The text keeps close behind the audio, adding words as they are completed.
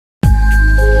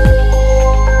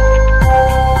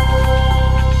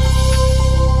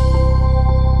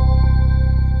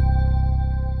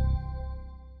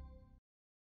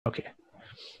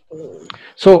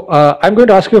So I'm going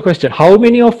to ask you a question. How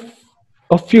many of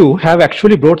you have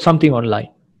actually brought something online?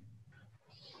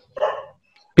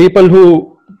 People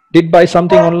who did buy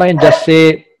something online, just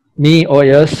say me or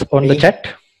yes on the Me? chat.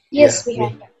 Yeah, Yes, we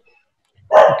have. me.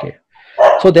 Okay.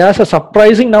 So there's a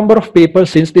surprising number of people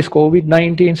since this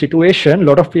COVID-19 situation. A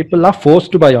lot of people are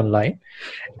forced to buy online.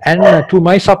 And to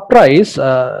my surprise,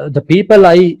 the people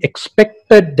I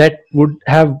expected that would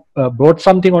have bought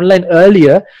something online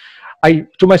earlier,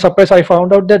 to my surprise, I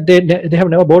found out that they have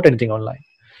never bought anything online.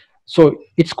 So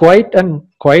it's it's quite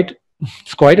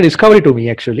a discovery to me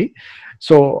actually.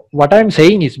 So what I'm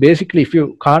saying is basically, if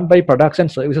you can't buy products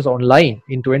and services online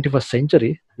in 21st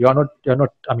century, you're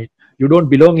not. I mean, you don't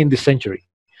belong in this century.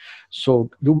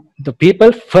 So the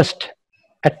people first,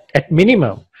 at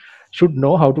minimum, should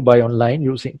know how to buy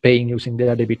online paying using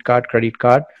their debit card, credit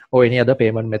card, or any other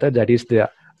payment method that is there.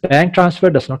 Bank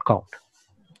transfer does not count.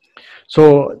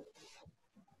 So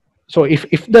if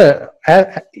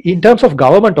in terms of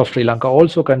government of Sri Lanka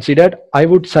also considered, I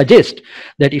would suggest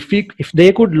that if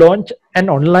they could launch an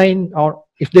online, or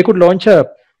if they could launch a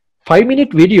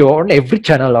 5-minute video on every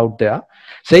channel out there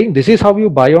saying this is how you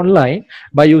buy online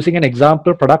by using an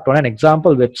example product on an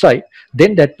example website,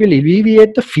 then that will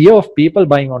alleviate the fear of people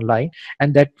buying online,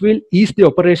 and that will ease the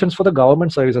operations for the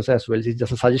government services as well. It's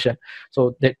just a suggestion.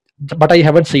 So that, but I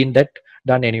haven't seen that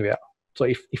done anywhere. So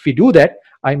if we do that,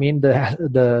 I mean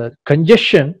the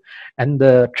congestion and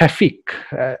the traffic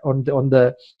on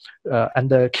the and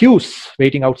the queues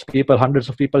waiting out, people, hundreds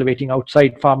of people waiting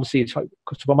outside pharmacies,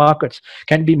 supermarkets,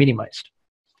 can be minimized.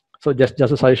 So just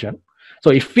a suggestion. So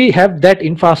if we have that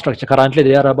infrastructure, currently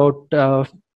there are about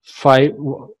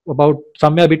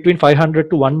somewhere between 500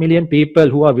 to 1 million people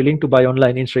who are willing to buy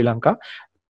online in Sri Lanka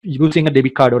using a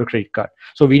debit card or a credit card.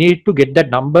 So we need to get that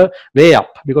number way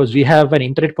up, because we have an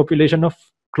internet population of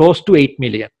close to 8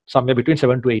 million, somewhere between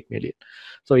 7 to 8 million.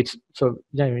 So it's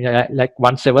like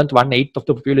 1/7, 1/8 of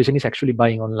the population is actually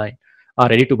buying online, are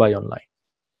ready to buy online.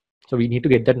 So we need to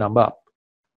get that number up.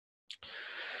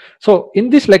 So in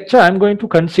this lecture, I'm going to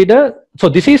consider, so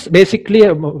this is basically,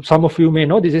 some of you may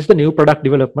know, this is the new product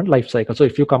development life cycle. So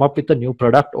if you come up with a new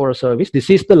product or a service, this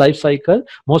is the life cycle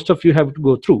most of you have to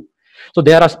go through. So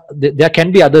there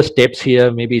can be other steps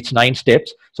here, maybe it's 9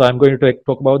 steps. So I'm going to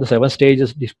talk about the 7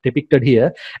 stages depicted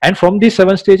here. And from these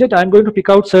 7 stages, I'm going to pick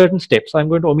out certain steps. I'm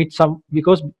going to omit some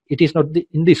because it is not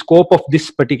in the scope of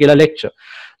this particular lecture.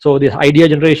 So the idea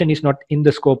generation is not in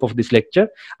the scope of this lecture.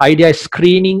 Idea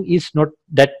screening is not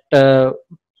that,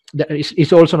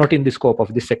 is also not in the scope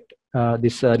of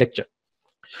this lecture.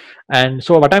 And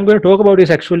so what I'm going to talk about is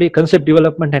actually concept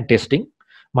development and testing,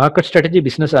 market strategy,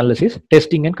 business analysis,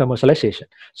 testing, and commercialization.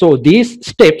 So these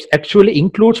steps actually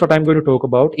includes what I'm going to talk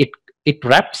about. It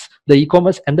wraps the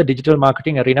e-commerce and the digital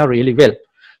marketing arena really well.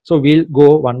 So we'll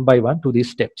go one by one to these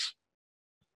steps.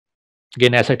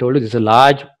 Again, as I told you, this is a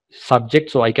large subject,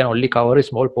 so I can only cover a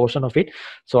small portion of it.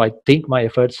 So I think my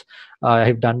efforts, I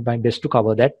have done my best to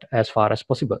cover that as far as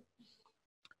possible.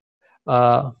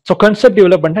 So concept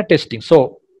development and testing.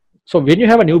 So when you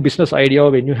have a new business idea,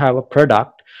 or when you have a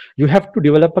product, you have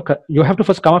to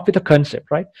first come up with a concept,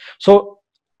 right? So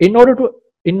in order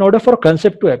for a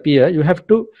concept to appear, you have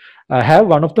to have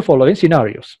one of the following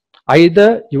scenarios.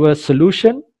 Either you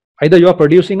are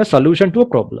producing a solution to a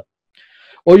problem,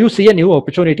 or you see a new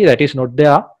opportunity that is not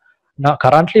there now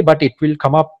currently, but it will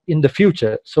come up in the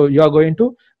future. So you are going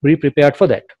to be prepared for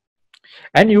that.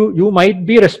 And you might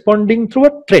be responding through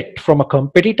a threat from a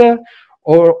competitor,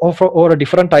 or a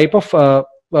different type of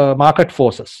market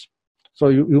forces. So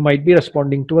you might be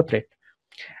responding to a threat.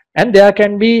 And there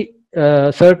can be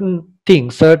certain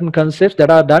certain concepts that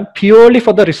are done purely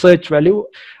for the research value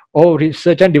or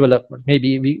research and development.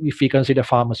 Maybe if we consider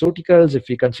pharmaceuticals, if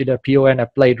we consider pure and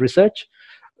applied research,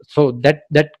 so that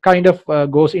kind of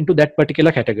goes into that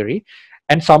particular category.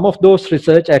 And some of those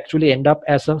research actually end up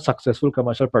as a successful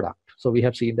commercial product. So we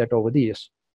have seen that over the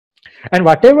years. And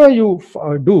whatever you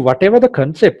do, whatever the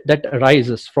concept that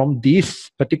arises from these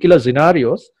particular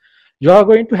scenarios, you are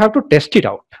going to have to test it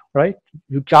out, right?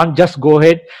 You can't just go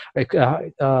ahead,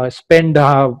 spend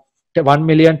 1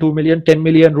 million, 2 million, 10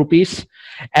 million rupees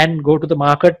and go to the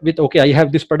market with, okay, I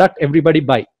have this product, everybody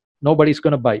buy. Nobody's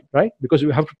going to buy, right? Because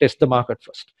you have to test the market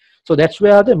first. So that's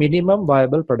where the minimum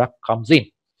viable product comes in.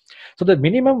 So the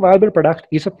minimum viable product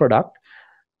is a product.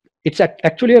 It's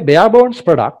actually a bare bones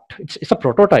product. It's a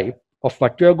prototype of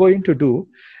what you are going to do.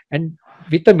 And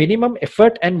with the minimum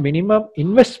effort and minimum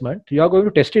investment, you are going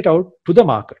to test it out to the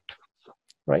market,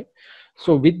 right?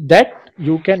 So with that,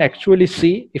 you can actually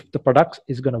see if the product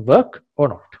is going to work or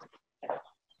not.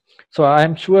 So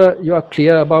I'm sure you are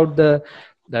clear about the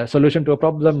The solution to a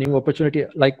problem, new opportunity.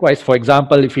 Likewise, for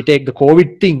example, if we take the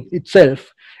COVID thing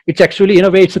itself, it's actually in a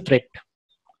way it's a threat.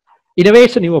 In a way,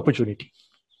 it's a new opportunity.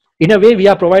 In a way, we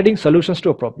are providing solutions to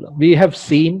a problem. We have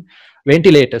seen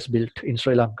ventilators built in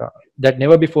Sri Lanka that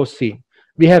never before seen.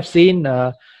 We have seen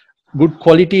good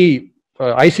quality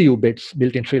ICU beds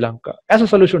built in Sri Lanka as a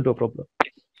solution to a problem.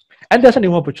 And there's a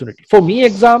new opportunity. For me,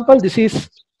 example, this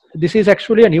is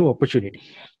actually a new opportunity.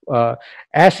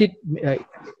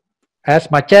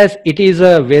 As much as it is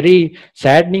a very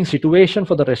saddening situation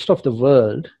for the rest of the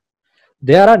world,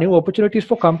 there are new opportunities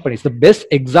for companies. The best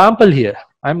example here,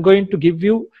 I'm going to give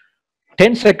you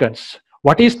 10 seconds.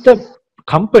 What is the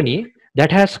company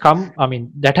that has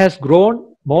that has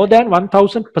grown more than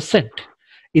 1000%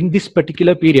 in this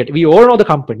particular period? We all know the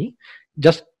company.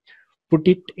 Just put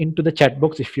it into the chat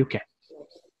box if you can.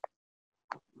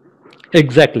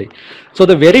 Exactly. So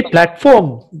the very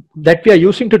platform that we are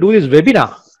using to do this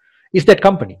webinar is that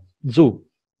company, Zoom.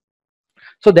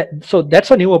 So that's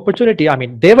a new opportunity. I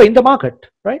mean, they were in the market,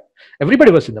 right?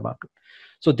 Everybody was in the market.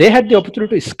 So they had the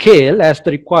opportunity to scale as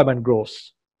the requirement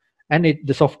grows. And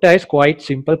the software is quite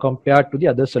simple compared to the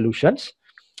other solutions.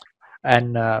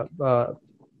 And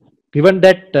given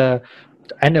that,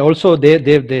 and also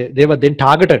they were then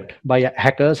targeted by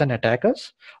hackers and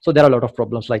attackers. So there are a lot of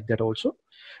problems like that also.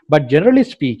 But generally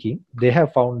speaking, they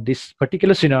have found this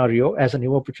particular scenario as a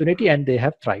new opportunity and they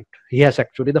have thrived.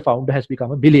 The founder has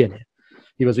become a billionaire.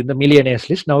 He was in the millionaires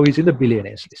list. Now he's in the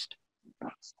billionaires list.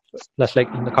 That's like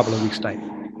in a couple of weeks'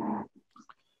 time.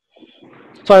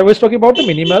 So I was talking about the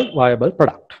minimal viable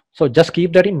product. So just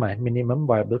keep that in mind, minimum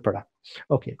viable product.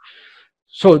 Okay.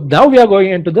 So now we are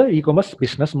going into the e-commerce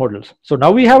business models. So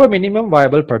now we have a minimum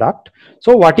viable product.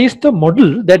 So what is the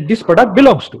model that this product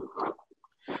belongs to?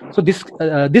 So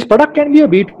this product can be a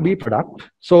B2B product.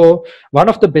 So one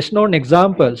of the best known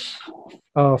examples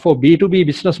for B2B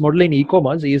business model in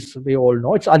e-commerce is, we all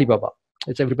know, it's Alibaba.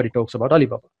 Everybody talks about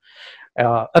Alibaba.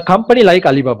 A company like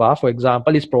Alibaba, for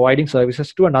example, is providing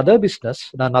services to another business,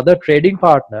 another trading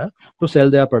partner to sell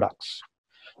their products.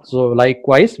 So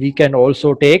likewise, we can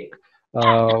also take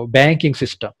banking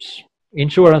systems,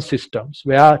 insurance systems,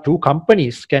 where two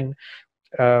companies can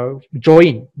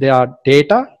join their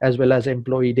data as well as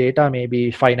employee data,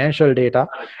 maybe financial data,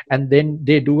 and then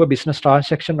they do a business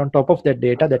transaction on top of that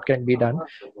data that can be done,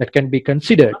 that can be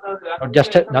considered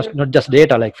not just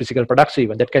data like physical products,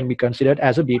 even that can be considered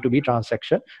as a B2B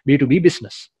transaction, B2B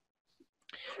business.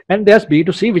 And there's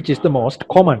B2C, which is the most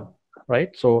common, right?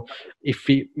 So if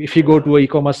you go to an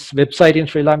e-commerce website in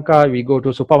Sri Lanka, we go to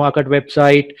a supermarket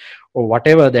website or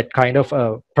whatever, that kind of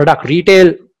product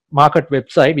retail market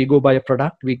website, we go buy a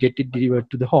product, we get it delivered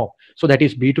to the home. So that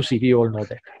is B2C, we all know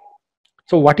that.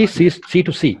 So what is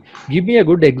C2C? Give me a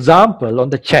good example on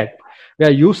the chat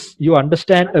where you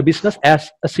understand a business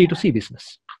as a C2C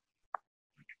business.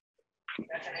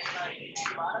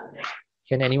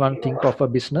 Can anyone think of a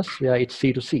business where it's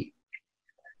C2C?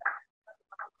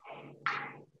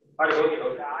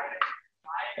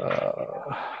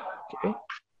 Okay.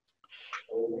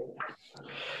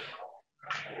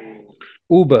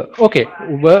 Uber. Okay.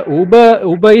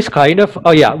 Uber is kind of,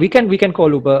 oh yeah, we can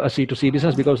call Uber a C2C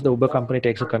business because the Uber company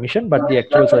takes a commission, but the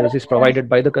actual service is provided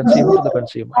by the consumer to the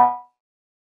consumer.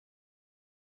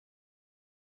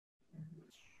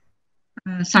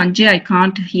 Sanjay, I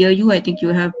can't hear you. I think you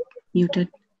have muted.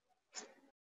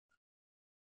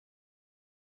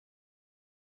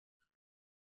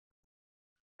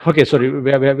 Okay, sorry,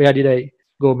 where did I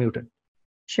go muted?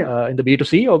 Sure. In the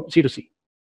B2C or C2C?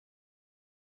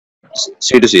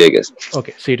 C2C, I guess.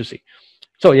 Okay, C2C.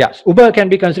 So yes, Uber can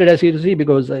be considered as C2C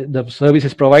because the service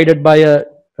is provided by a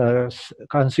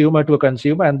consumer to a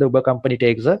consumer, and the Uber company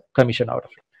takes a commission out of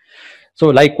it. So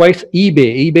likewise,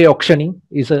 eBay auctioning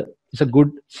is a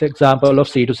good example of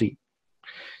C2C.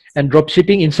 And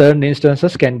dropshipping in certain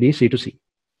instances can be C2C.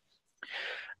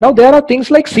 Now there are things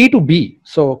like C2B.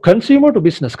 So consumer to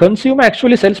business. Consumer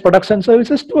actually sells products and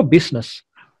services to a business.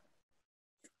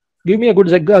 Give me a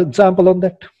good example on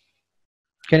that.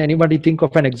 Can anybody think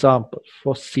of an example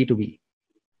for C2B?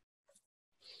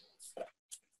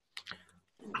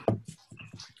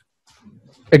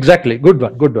 Exactly, good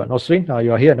one. Osrin,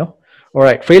 you are here, no? All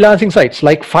right, freelancing sites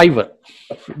like Fiverr.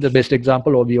 The best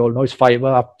example, or we all know, is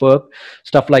Fiverr, Upwork,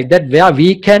 stuff like that, where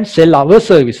we can sell our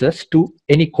services to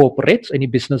any corporates, any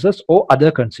businesses, or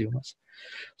other consumers.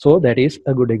 So that is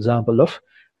a good example of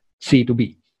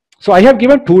C2B. So I have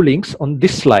given two links on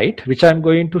this slide, which I'm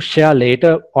going to share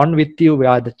later on with you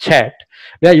via the chat,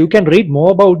 where you can read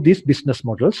more about these business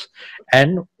models,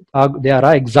 and there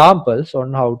are examples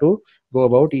on how to go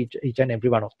about each and every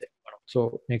one of them.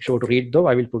 So make sure to read though.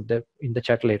 I will put them in the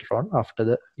chat later on after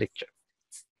the lecture.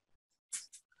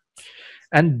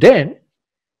 And then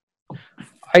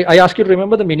I ask you to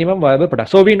remember the minimum viable product.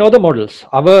 So we know the models.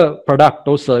 Our product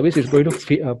or service is going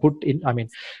to put in,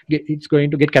 it's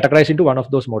going to get categorized into one of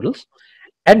those models.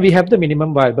 And we have the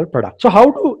minimum viable product. So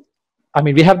how do,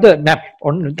 we have the map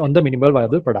on the minimum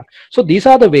viable product. So these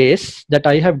are the ways that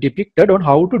I have depicted on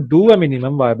how to do a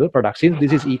minimum viable product. Since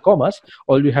this is e-commerce,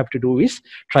 all you have to do is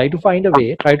try to find a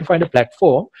way, try to find a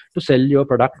platform to sell your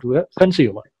product to a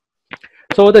consumer.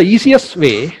 So the easiest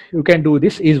way you can do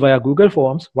this is via Google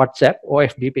Forms, WhatsApp, or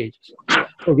FB pages.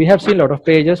 So we have seen a lot of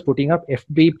pages putting up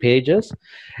FB pages,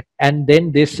 and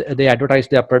then they advertise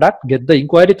their product, get the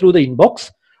inquiry through the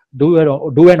inbox, do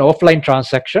an offline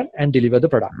transaction, and deliver the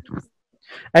product.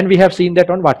 And we have seen that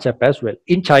on WhatsApp as well.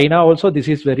 In China also, this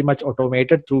is very much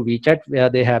automated through WeChat, where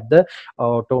they have the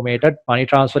automated money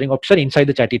transferring option inside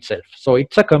the chat itself. So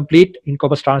it's a complete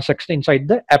e-commerce transaction inside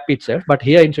the app itself. But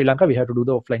here in Sri Lanka, we have to do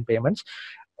the offline payments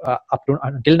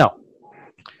until now.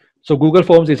 So Google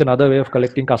Forms is another way of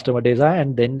collecting customer data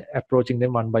and then approaching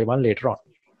them one by one later on.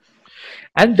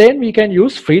 And then we can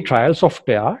use free trial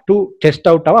software to test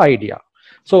out our idea.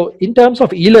 So in terms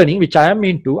of e-learning, which I am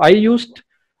into, I used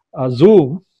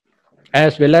Zoom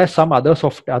as well as some other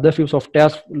few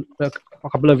softwares a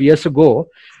couple of years ago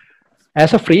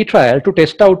as a free trial to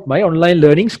test out my online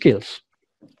learning skills.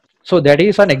 So that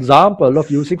is an example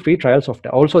of using free trial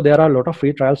software. Also, there are a lot of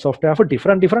free trial software for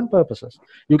different purposes.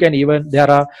 You can even, there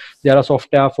are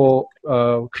software for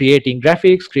creating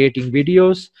graphics, creating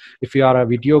videos. If you are a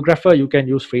videographer, you can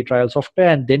use free trial software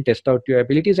and then test out your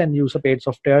abilities and use a paid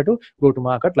software to go to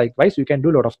market. Likewise, you can do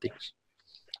a lot of things.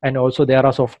 And also there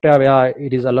are software where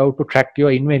it is allowed to track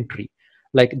your inventory.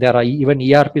 Like there are even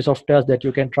ERP softwares that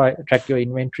you can track your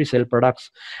inventory, sell products,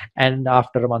 and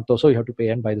after a month or so you have to pay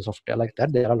and buy the software. Like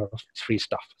that, there are a lot of free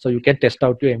stuff. So you can test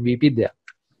out your MVP there.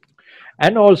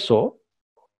 And also,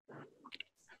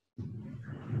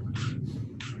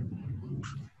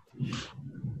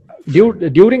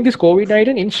 during this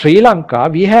COVID-19 in Sri Lanka,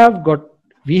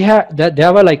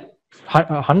 there were like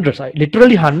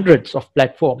literally hundreds of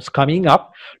platforms coming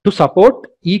up to support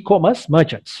e-commerce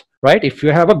merchants, right? If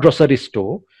you have a grocery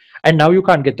store and now you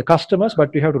can't get the customers,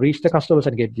 but you have to reach the customers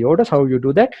and get the orders, how you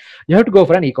do that? You have to go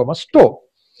for an e-commerce store.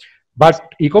 But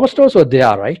e-commerce stores were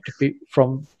there, right,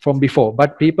 from before,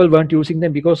 but people weren't using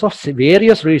them because of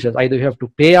various reasons. Either you have to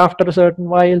pay after a certain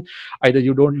while, either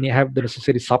you don't have the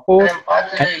necessary support,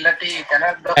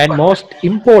 and most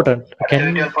important,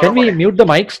 can we mute the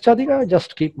mics, Chadika?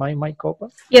 Just keep my mic open.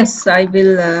 Yes, I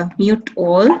will mute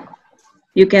all.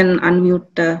 You can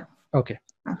unmute. Okay.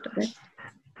 After that.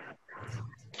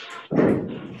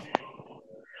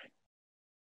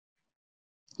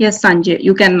 Yes, Sanjay,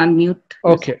 you can unmute.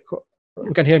 Okay, cool.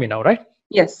 You can hear me now, right?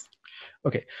 Yes.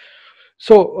 Okay.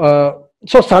 So,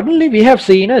 so suddenly we have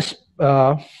seen a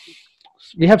lot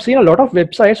of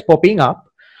websites popping up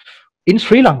in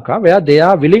Sri Lanka where they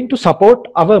are willing to support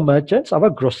our merchants, our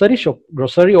grocery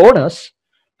owners,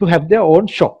 to have their own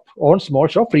small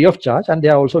shop free of charge, and they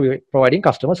are also providing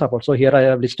customer support. So here I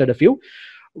have listed a few.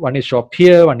 One is Shop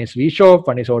Here, one is VShop,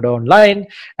 one is Order Online,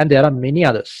 and there are many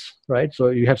others, right? So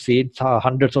you have seen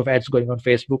hundreds of ads going on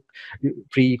Facebook.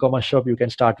 Free e-commerce shop, you can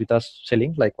start with us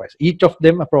selling. Likewise, each of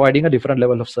them are providing a different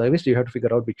level of service. You have to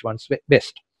figure out which one's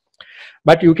best.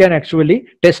 But you can actually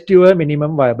test your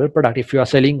minimum viable product. If you are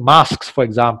selling masks, for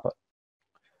example,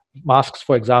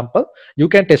 you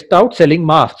can test out selling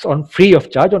masks on free of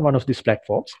charge on one of these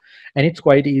platforms, and it's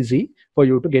quite easy for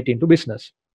you to get into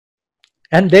business.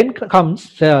 And then comes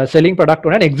selling product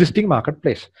on an existing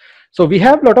marketplace. So we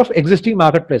have a lot of existing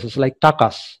marketplaces like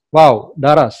Takas, Wow,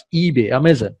 Daras, eBay,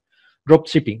 Amazon,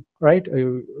 dropshipping, right?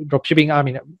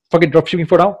 Dropshipping, forget dropshipping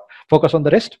for now, focus on the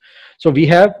rest. So we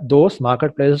have those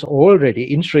marketplaces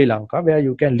already in Sri Lanka where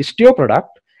you can list your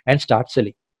product and start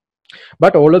selling.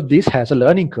 But all of this has a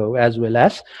learning curve, as well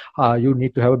as you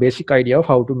need to have a basic idea of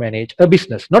how to manage a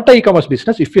business, not an e-commerce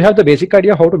business. If you have the basic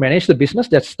idea of how to manage the business,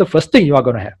 that's the first thing you are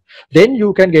going to have. Then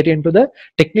you can get into the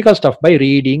technical stuff by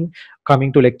reading,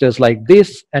 coming to lectures like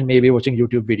this, and maybe watching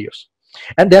YouTube videos.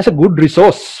 And there's a good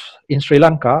resource in Sri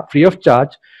Lanka, free of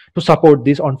charge, to support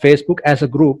this on Facebook as a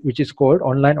group, which is called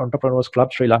Online Entrepreneurs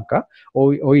Club Sri Lanka,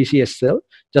 or OECSL.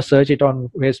 Just search it on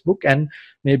Facebook, and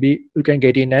maybe you can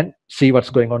get in and see what's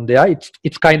going on there.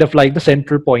 It's kind of like the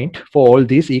central point for all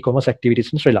these e-commerce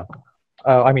activities in Sri Lanka.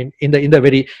 In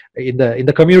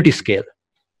the community scale.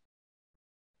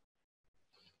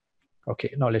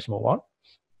 Okay, now let's move on.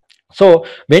 So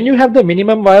when you have the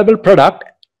minimum viable product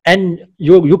and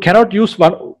you cannot use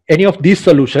any of these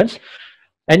solutions,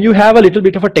 and you have a little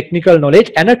bit of a technical knowledge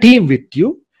and a team with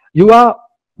you, you are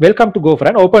welcome to go for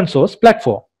an open source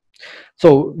platform.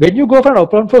 So when you go for an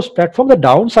open source platform, the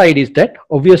downside is that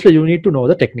obviously you need to know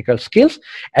the technical skills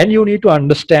and you need to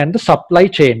understand the supply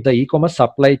chain, the e-commerce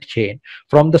supply chain,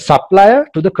 from the supplier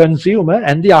to the consumer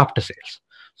and the after sales.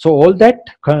 So all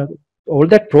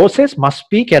that process must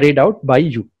be carried out by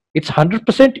you. It's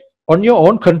 100% on your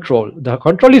own control. The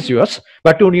control is yours,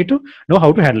 but you need to know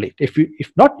how to handle it.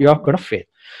 If not, you are going to fail.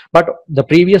 But the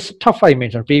previous stuff I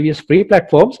mentioned, previous free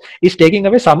platforms, is taking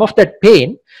away some of that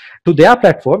pain to their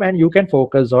platform, and you can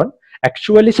focus on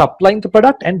actually supplying the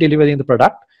product and delivering the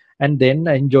product, and then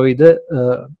enjoy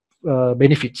the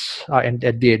benefits, and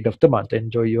at the end of the month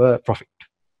enjoy your profit.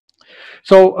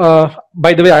 So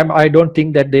by the way, I don't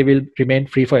think that they will remain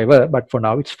free forever, but for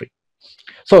now it's free.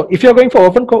 So if you're going for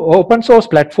open source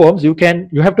platforms, you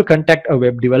have to contact a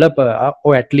web developer,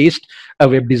 or at least a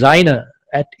web designer,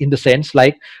 in the sense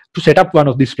like to set up one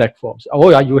of these platforms.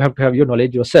 Oh yeah, you have to have your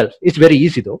knowledge yourself. It's very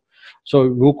easy though. So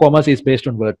WooCommerce is based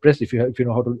on WordPress. If you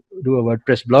know how to do a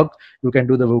WordPress blog, you can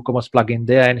do the WooCommerce plugin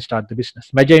there and start the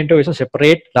business. Magento is a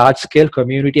separate large-scale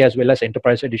community as well as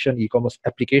enterprise edition e-commerce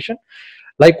application.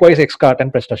 Likewise, Xcart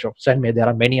and PrestaShops, and there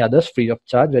are many others free of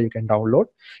charge where you can download.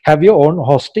 Have your own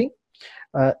hosting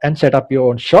and set up your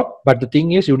own shop. But the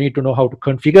thing is, you need to know how to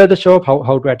configure the shop,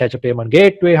 how to attach a payment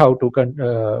gateway, how to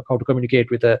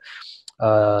communicate with a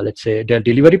let's say the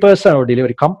delivery person or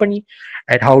delivery company,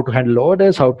 and how to handle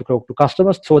orders, how to talk to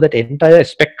customers. So that entire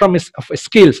spectrum of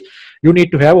skills you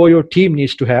need to have, or your team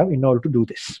needs to have, in order to do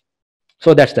this.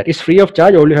 So that's that. It's free of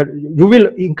charge. You will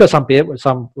incur some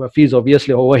fees,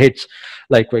 obviously, overheads,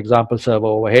 like for example server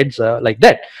overheads, like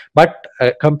that. But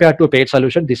compared to a paid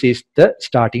solution, this is the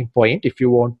starting point if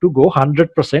you want to go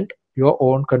 100% your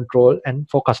own control and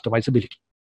for customizability.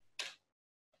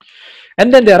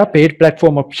 And then there are paid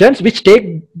platform options which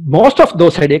take most of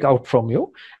those headache out from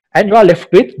you, and you are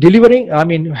left with delivering,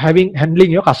 handling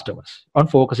your customers, on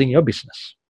focusing your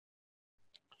business.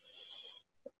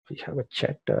 We have a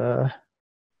chat.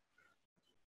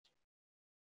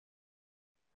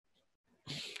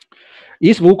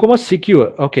 Is WooCommerce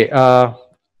secure? Okay.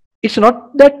 It's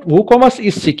not that WooCommerce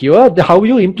is secure. How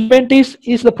you implement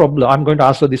is the problem. I'm going to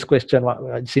answer this question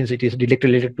since it is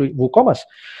directly related to WooCommerce.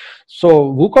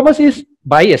 So WooCommerce is,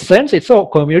 by essence, it's a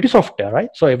community software, right?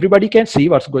 So everybody can see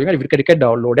what's going on. Everybody can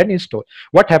download and install.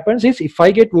 What happens is, if I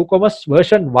get WooCommerce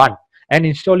version 1 and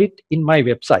install it in my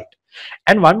website,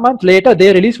 and 1 month later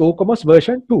they release WooCommerce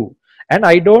version 2, and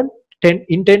I don't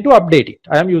intend to update it,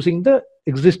 I am using the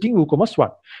existing WooCommerce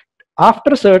 1.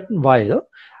 After a certain while,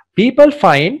 people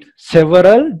find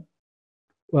several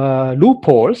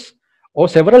loopholes or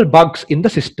several bugs in the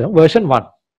system version 1.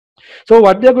 So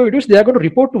what they're going to do is they are going to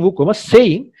report to WooCommerce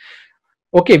saying,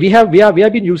 okay, we have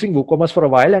been using WooCommerce for a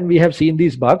while and we have seen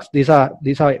these bugs. These are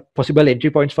possible entry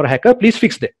points for a hacker. Please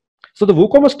fix them. So the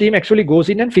WooCommerce team actually goes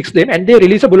in and fix them, and they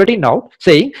release a bulletin now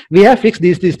saying we have fixed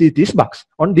these bugs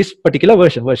on this particular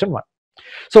version 1.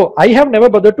 So I have never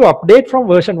bothered to update from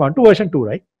version 1 to version 2,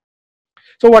 right?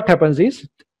 So what happens is,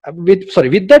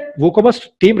 with that, WooCommerce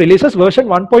team releases version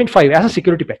 1.5 as a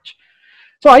security patch.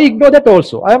 So I ignore that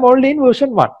also. I am only in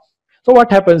version 1. So what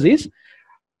happens is,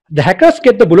 the hackers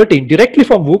get the bulletin directly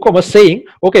from WooCommerce saying,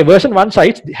 okay, version 1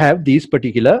 sites have these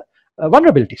particular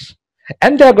vulnerabilities.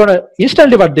 And they're going to,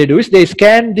 instantly what they do is they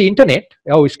scan the internet,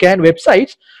 or scan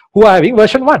websites who are having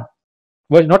version 1,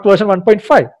 not version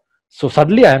 1.5. So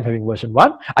suddenly I am having version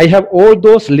 1. I have all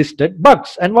those listed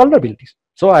bugs and vulnerabilities.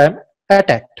 So I am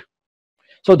attacked.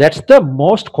 So that's the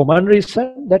most common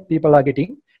reason that people are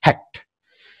getting hacked.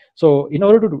 So in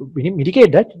order to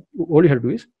mitigate that, all you have to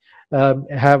do is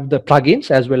have the plugins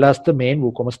as well as the main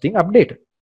WooCommerce thing updated,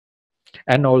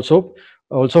 and also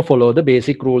follow the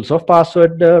basic rules of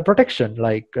password protection.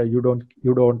 Like you don't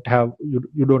have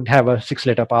a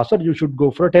 6-letter password. You should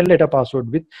go for a 10-letter password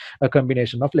with a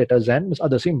combination of letters and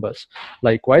other symbols.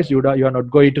 Likewise, you are not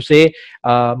going to say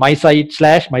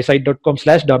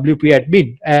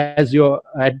mysite.com/wp-admin as your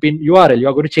admin URL. You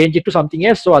are going to change it to something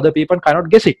else so other people cannot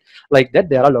guess it. Like that,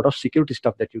 there are a lot of security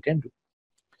stuff that you can do.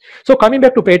 So coming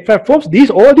back to paid platforms,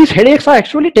 all these headaches are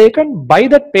actually taken by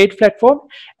that paid platform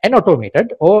and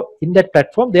automated, or in that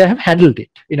platform they have handled it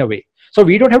in a way. So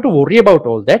we don't have to worry about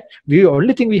all that. The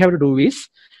only thing we have to do is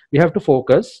we have to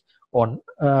focus on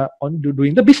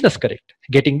doing the business correct,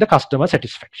 getting the customer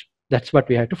satisfaction. That's what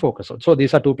we have to focus on. So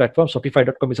these are 2 platforms.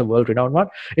 Shopify.com is a world-renowned one.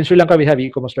 In Sri Lanka, we have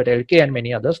eCommerce.lk and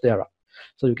many others there are.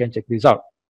 So you can check these out.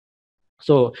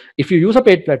 So if you use a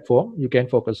paid platform, you can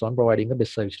focus on providing the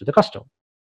best service to the customer.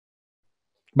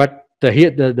 But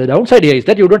The downside here is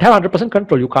that you don't have 100%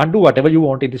 control. You can't do whatever you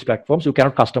want in these platforms. You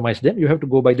cannot customize them. You have to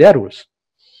go by their rules.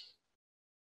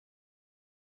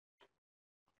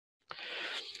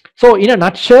 So in a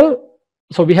nutshell,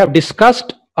 so we have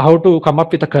discussed how to come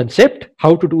up with a concept,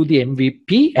 how to do the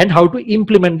MVP, and how to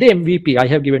implement the MVP. I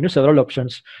have given you several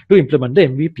options to implement the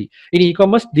MVP. In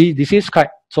e-commerce, this is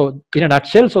so in a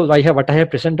nutshell. So what I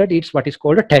have presented is what is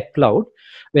called a tech cloud,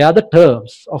 where the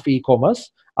terms of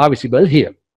e-commerce are visible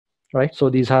here, right?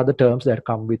 So these are the terms that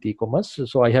come with e-commerce.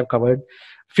 So I have covered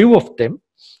few of them,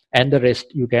 and the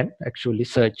rest you can actually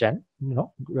search and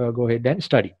go ahead and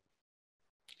study.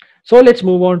 So let's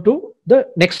move on to the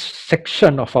next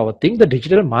section of our thing, the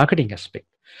digital marketing aspect.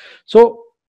 So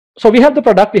we have the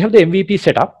product, we have the MVP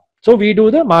set up. So we do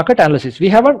the market analysis. We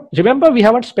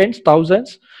haven't spent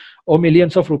thousands or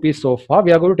millions of rupees so far.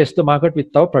 We are going to test the market with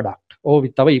our product or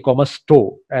with our e-commerce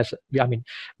store.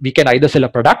 We can either sell a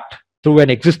product through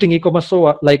an existing e-commerce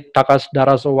store like Takas,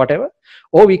 Daras or whatever,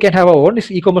 or we can have our own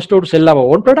e-commerce store to sell our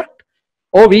own product,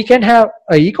 or we can have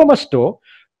an e-commerce store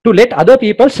to let other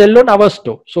people sell on our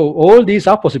store. So all these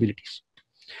are possibilities.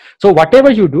 So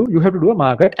whatever you do, you have to do a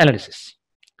market analysis.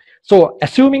 So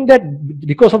assuming that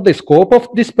because of the scope of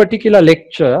this particular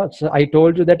lecture, so I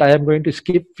told you that I am going to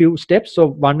skip few steps. So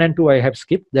 1 and 2 I have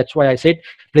skipped. That's why I said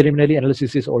preliminary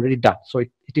analysis is already done. So it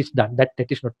is done. That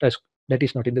is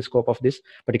not in the scope of this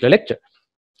particular lecture.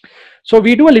 So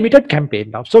we do a limited campaign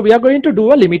now. So we are going to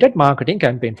do a limited marketing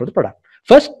campaign for the product.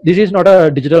 First, this is not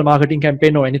a digital marketing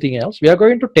campaign or anything else. We are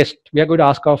going to test. We are going to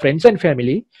ask our friends and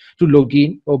family to log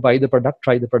in or buy the product,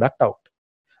 try the product out,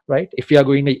 right? If you're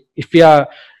having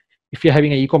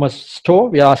an e-commerce store,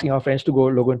 we are asking our friends to go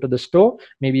log into the store,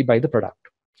 maybe buy the product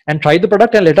and try the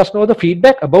product and let us know the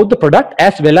feedback about the product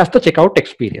as well as the checkout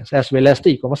experience, as well as the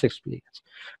e-commerce experience.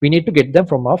 We need to get them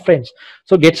from our friends.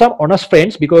 So get some honest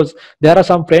friends, because there are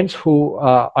some friends who,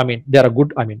 they are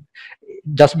good.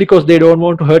 Just because they don't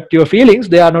want to hurt your feelings,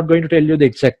 they are not going to tell you the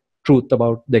exact truth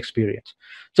about the experience.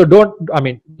 So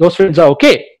those friends are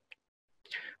okay.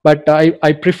 But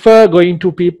I prefer going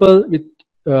to people with,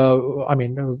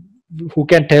 who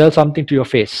can tell something to your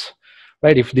face,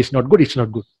 right? If this is not good, it's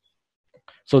not good.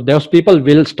 So those people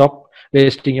will stop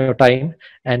wasting your time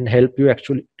and help you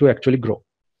actually grow.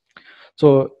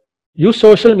 So use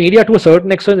social media to a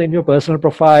certain extent in your personal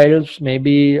profiles,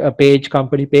 maybe a page,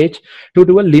 company page, to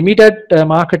do a limited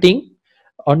marketing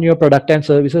on your product and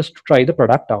services to try the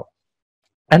product out.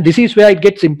 And this is where it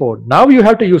gets important. Now you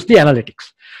have to use the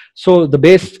analytics. So the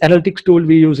base analytics tool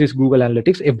we use is Google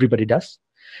Analytics. Everybody does.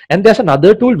 And there's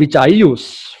another tool which I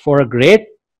use for a great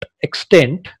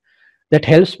extent that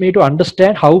helps me to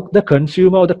understand how the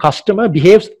consumer or the customer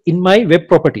behaves in my web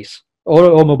properties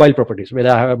or mobile properties, whether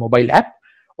I have a mobile app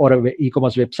or an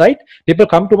e-commerce website. People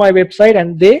come to my website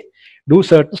and they do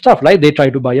certain stuff, like they try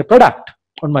to buy a product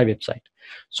on my website.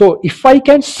 So if I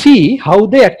can see how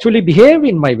they actually behave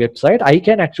in my website, I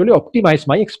can actually optimize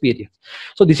my experience.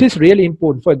 So this is really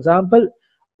important. For example,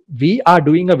 we are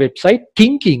doing a website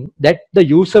thinking that the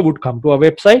user would come to our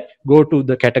website, go to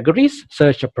the categories,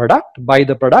 search a product, buy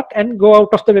the product, and go out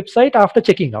of the website after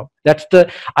checking out. That's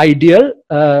the ideal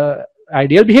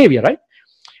behavior, right?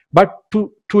 But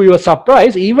to your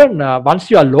surprise, even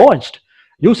once you are launched,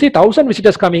 you see 1,000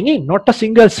 visitors coming in, not a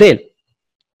single sale,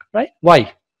 right?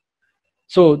 Why?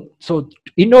 So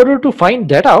in order to find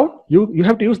that out, you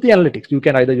have to use the analytics. You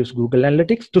can either use Google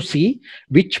Analytics to see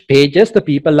which pages the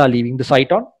people are leaving the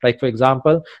site on. Like, for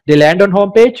example, they land on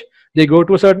home page, they go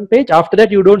to a certain page. After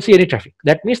that, you don't see any traffic.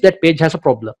 That means that page has a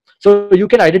problem. So you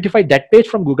can identify that page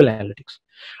from Google Analytics.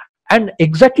 And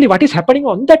exactly what is happening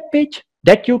on that page,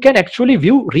 that you can actually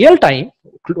view real time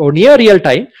or near real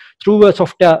time through a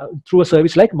software, through a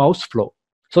service like Mouseflow.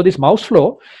 So this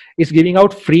Mouseflow is giving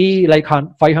out free like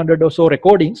 500 or so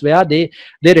recordings where they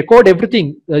record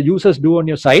everything users do on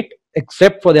your site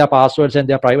except for their passwords and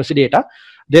their privacy data.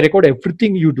 They record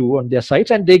everything you do on their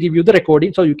sites and they give you the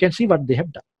recording so you can see what they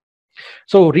have done.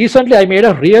 So recently I made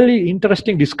a really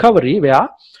interesting discovery where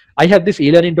I have this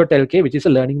eLearning.lk, which is a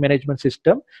learning management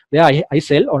system where I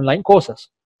sell online courses.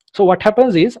 So what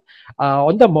happens is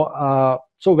so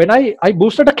when I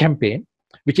boosted a campaign,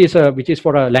 which is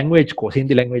for a language course,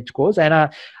 Hindi language course, and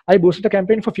I boosted a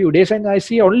campaign for a few days, and I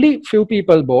see only few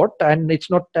people bought, and it's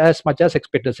not as much as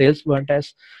expected. Sales weren't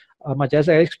as much as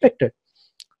I expected.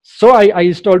 So I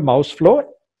installed Mouseflow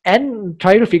and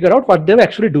tried to figure out what they were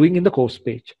actually doing in the course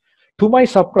page. To my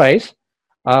surprise,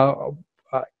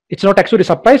 it's not actually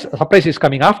surprise. Surprise is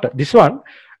coming after this one.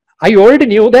 I already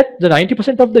knew that the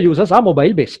 90% of the users are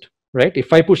mobile based, right?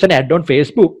 If I push an ad on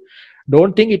Facebook,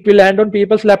 don't think it will land on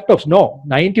people's laptops. No,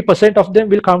 90% of them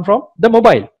will come from the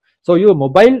mobile. So your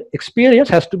mobile experience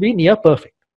has to be near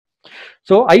perfect.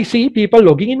 So I see people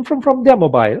logging in from their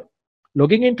mobile,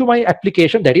 logging into my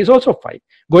application, that is also fine.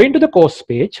 Going to the course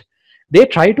page, they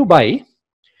try to buy,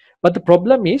 but the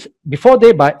problem is before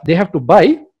they buy, they have to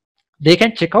buy, they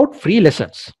can check out free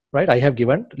lessons, right? I have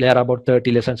given, there are about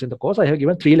 30 lessons in the course. I have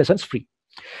given 3 lessons free.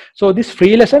 So these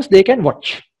free lessons they can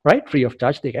watch, right? Free of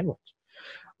charge, they can watch.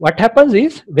 What happens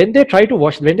is when they try to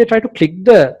watch, when they try to click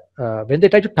the, when they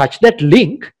try to touch that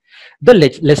link, the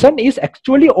lesson is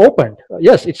actually opened.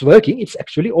 Yes, it's working, it's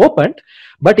actually opened,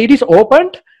 but it is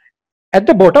opened at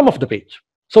the bottom of the page.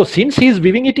 So since he is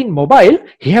viewing it in mobile,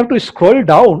 he have to scroll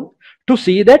down to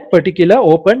see that particular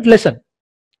opened lesson.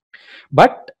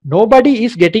 But nobody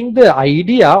is getting the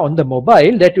idea on the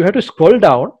mobile that you have to scroll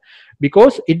down,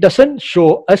 because it doesn't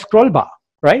show a scroll bar,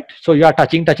 right? So you are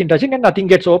touching and nothing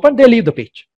gets open, they leave the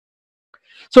page.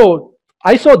 So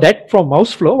I saw that from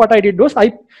mouse flow. What I did was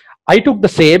I took the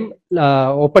same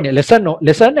open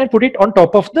lesson and put it on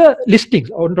top of the listings,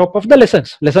 on top of the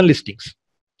lesson listings.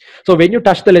 So when you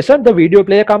touch the lesson, the video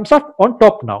player comes up on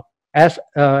top now, as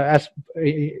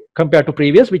compared to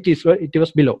previous, which is it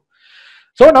was below.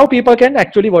 So now people can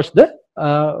actually watch the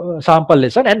sample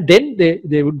lesson, and then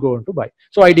they would go on to buy.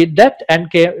 So I did that and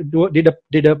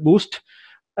did a boost,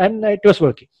 and it was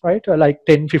working, right? Like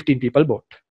 10-15 people bought.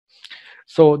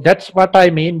 So that's what I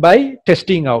mean by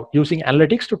testing out, using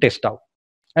analytics to test out.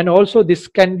 And also this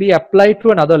can be applied to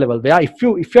another level, where if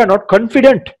you are not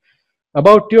confident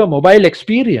about your mobile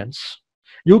experience,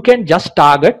 you can just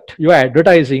target your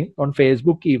advertising on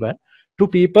Facebook even to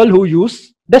people who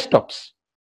use desktops,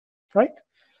 right?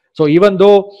 So even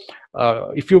though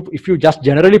if you just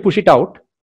generally push it out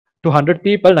to 100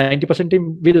 people,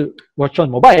 90% will watch on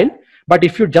mobile. But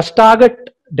if you just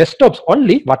target desktops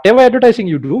only, whatever advertising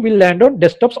you do will land on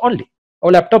desktops only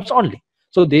or laptops only.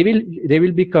 So they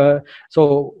will be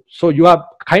so you are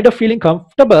kind of feeling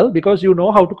comfortable because you know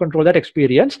how to control that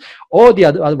experience. Or the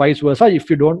other vice versa, if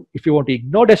you want to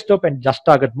ignore desktop and just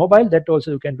target mobile, that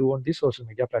also you can do on these social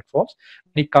media platforms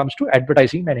when it comes to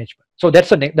advertising management. So that's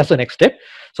the next step.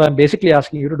 So I'm basically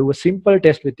asking you to do a simple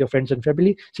test with your friends and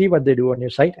family, see what they do on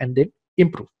your site, and then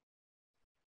improve.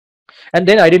 And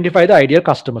then identify the ideal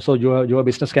customer. So your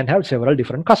business can have several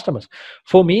different customers.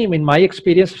 For me, in my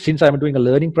experience, since I'm doing a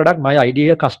learning product, my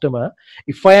ideal customer,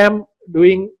 if I am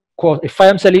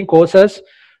selling courses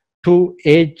to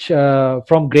age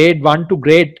from grade 1 to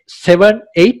grade 7,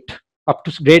 8, up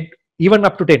to even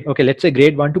up to 10. Okay, let's say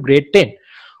grade 1 to grade 10.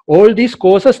 All these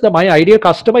courses, my ideal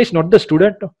customer is not the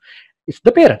student, it's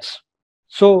the parents.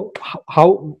 So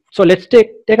so let's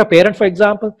take a parent for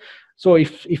example. So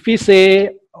if we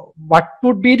say, what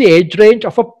would be the age range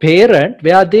of a parent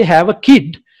where they have a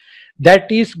kid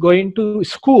that is going to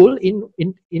school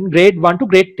in grade 1 to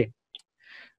grade 10?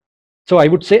 So I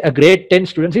would say a grade 10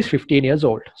 student is 15 years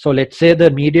old. So let's say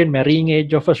the median marrying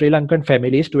age of a Sri Lankan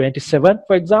family is 27,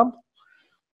 for example,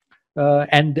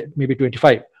 and maybe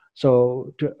 25.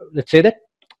 So let's say that.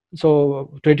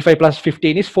 So 25 plus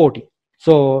 15 is 40.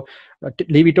 So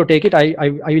leave it or take it, I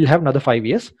will have another 5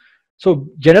 years. So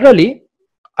generally,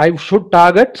 I should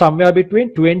target somewhere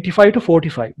between 25 to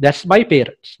 45. That's my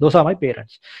parents. Those are my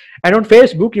parents. And on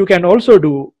Facebook, you can also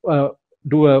do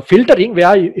a filtering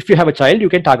where if you have a child, you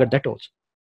can target that also.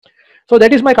 So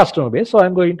that is my customer base. So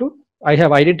I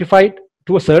have identified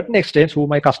to a certain extent who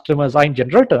my customers are in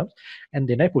general terms, and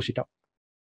then I push it out.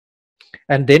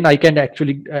 And then I can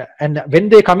actually, and when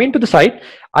they come into the site,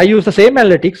 I use the same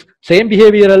analytics, same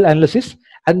behavioral analysis,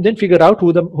 and then figure out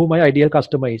who my ideal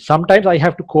customer is. Sometimes I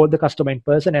have to call the customer in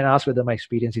person and ask whether my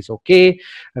experience is okay.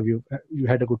 Have you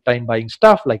had a good time buying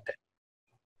stuff, like that?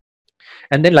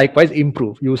 And then likewise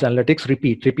improve, use analytics,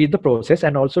 repeat the process,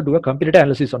 and also do a competitor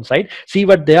analysis on site, see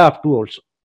what they are up to also.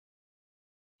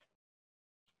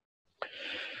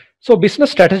 So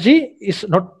business strategy is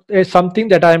something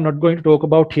that I am not going to talk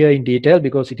about here in detail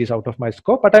because it is out of my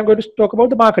scope, but I'm going to talk about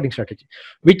the marketing strategy,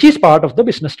 which is part of the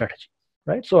business strategy,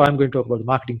 right? So I'm going to talk about the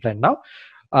marketing plan now.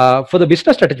 For the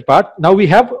business strategy part, now we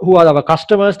have who are our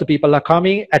customers, the people are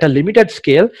coming at a limited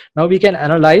scale. Now we can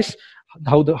analyze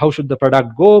how should the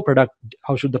product go,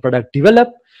 how should the product develop,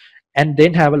 and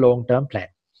then have a long-term plan.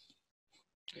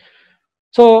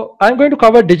 So I'm going to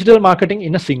cover digital marketing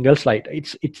in a single slide.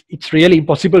 It's really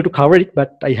impossible to cover it,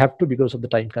 but I have to because of the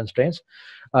time constraints.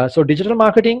 So digital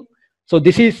marketing. So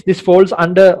this falls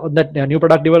under that new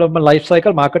product development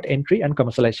lifecycle, market entry, and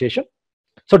commercialization.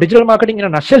 So digital marketing in a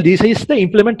nutshell, this is the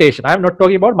implementation. I'm not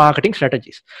talking about marketing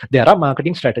strategies. There are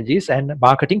marketing strategies and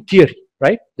marketing theory,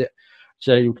 right?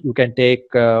 So you can take,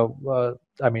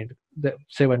 the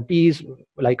 7 Ps.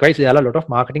 Likewise, there are a lot of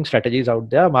marketing strategies out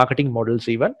there, marketing models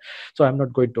even. So I'm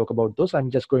not going to talk about those.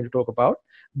 I'm just going to talk about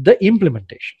the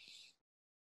implementation.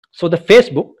 So the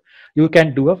Facebook, you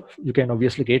can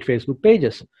obviously create Facebook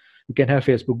pages. You can have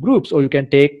Facebook groups, or you can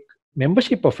take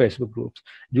membership of Facebook groups.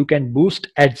 You can boost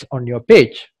ads on your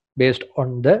page based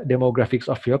on the demographics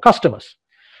of your customers.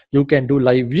 You can do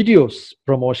live videos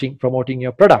promoting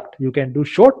your product. You can do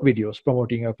short videos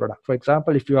promoting your product. For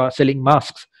example, if you are selling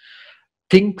masks,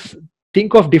 think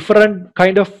think of different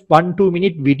kind of 1-2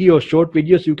 minute videos, short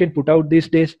videos you can put out these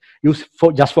days, use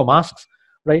for just for masks,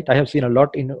 right? I have seen a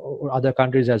lot in other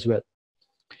countries as well.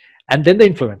 And then the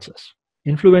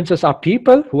influencers are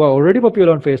people who are already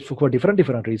popular on Facebook for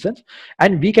different reasons,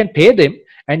 and we can pay them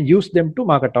and use them to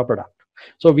market our product.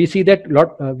 So we see that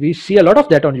we see a lot of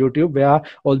that on YouTube, where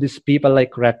all these people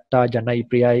like Ratta, Janai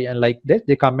Priyai, and like this,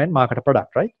 they come and market a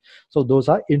product, right? So those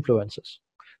are influencers.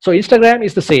 So Instagram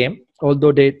is the same, although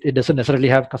it doesn't necessarily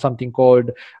have something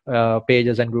called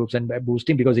pages and groups and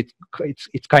boosting, because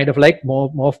it's kind of like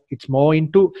it's more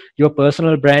into your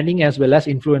personal branding as well as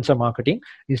influencer marketing.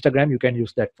 Instagram, you can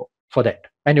use that for that,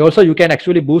 and also you can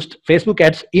actually boost Facebook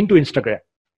ads into Instagram.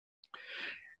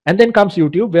 And then comes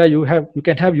YouTube, where you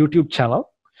can have YouTube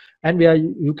channel, and where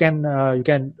you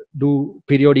can do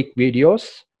periodic videos,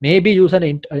 maybe use an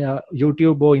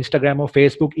YouTube or Instagram or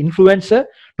Facebook influencer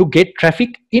to get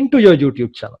traffic into your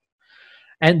YouTube channel,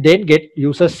 and then get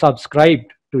users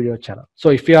subscribed to your channel. So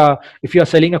if you are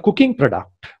selling a cooking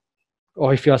product,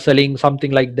 or if you are selling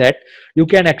something like that, you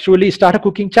can actually start a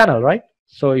cooking channel, right?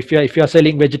 So if you are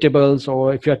selling vegetables,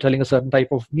 or if you are selling a certain type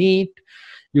of meat,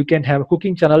 you can have a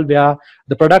cooking channel where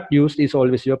the product used is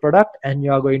always your product, and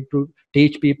you are going to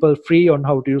teach people free on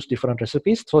how to use different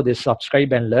recipes, so they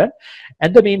subscribe and learn.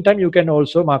 At the meantime, you can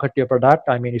also market your product.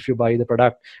 I mean, if you buy the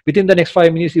product within the next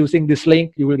 5 minutes using this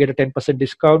link, you will get a 10%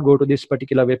 discount. Go to this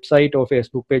particular website or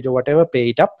Facebook page or whatever, pay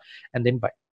it up, and then buy.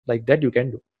 Like that you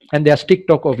can do. And there's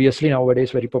TikTok, obviously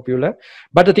nowadays very popular.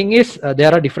 But the thing is,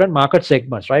 there are different market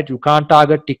segments, right? You can't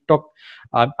target TikTok.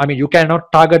 I mean, you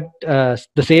cannot target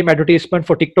the same advertisement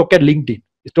for TikTok and LinkedIn.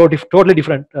 It's totally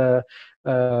different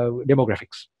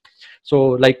demographics. So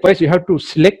likewise, you have to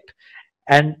select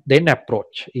and then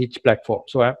approach each platform.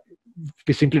 So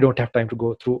we simply don't have time to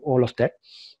go through all of that.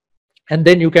 And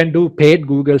then you can do paid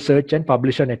Google search and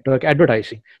publisher network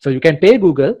advertising. So you can pay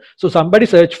Google. So somebody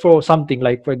search for something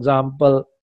like, for example,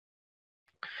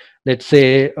 let's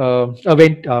say no,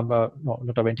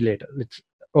 not a ventilator.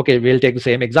 Okay, we'll take the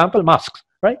same example, masks,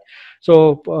 right?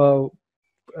 So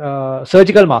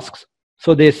surgical masks.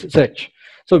 So they search.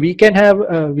 So we can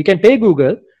pay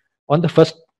Google on the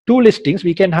first 2 listings.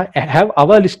 We can have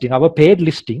our listing, our paid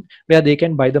listing, where they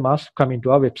can buy the mask, come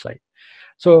into our website.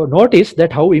 So notice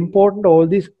that how important all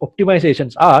these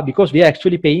optimizations are, because we are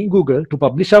actually paying Google to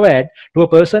publish our ad to a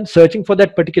person searching for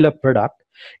that particular product.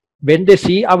 When they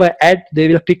see our ad, they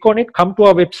will click on it, come to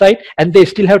our website, and they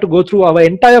still have to go through our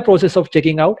entire process of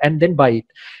checking out and then buy it.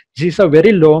 This is a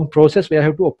very long process where you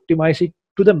have to optimize it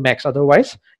to the max.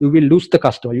 Otherwise, you will lose the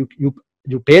customer.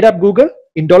 You paid up Google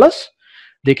in dollars.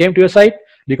 They came to your site.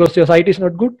 Because your site is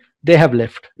not good, they have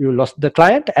left. You lost the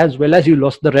client, as well as you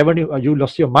lost the revenue, or you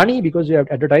lost your money because you have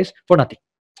advertised for nothing.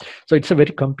 So it's a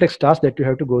very complex task that you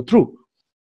have to go through.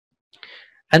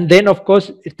 And then, of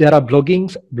course, if there are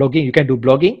blogging, you can do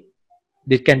blogging.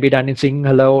 This can be done in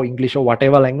Sinhala or English or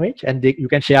whatever language, and you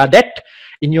can share that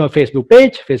in your Facebook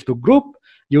page, Facebook group,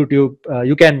 YouTube.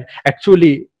 You can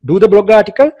actually do the blog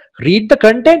article, read the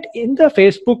content in the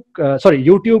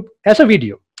YouTube as a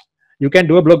video. You can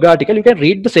do a blog article, you can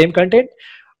read the same content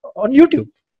on YouTube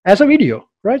as a video,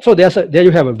 right? So there you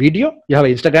have a video, you have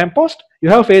an Instagram post, you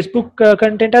have Facebook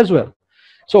content as well.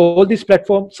 So all these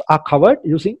platforms are covered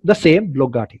using the same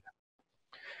blog article.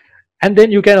 And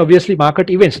then you can obviously market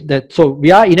events. So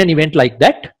we are in an event like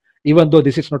that, even though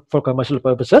this is not for commercial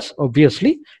purposes.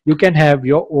 Obviously, you can have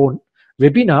your own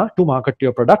webinar to market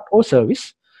your product or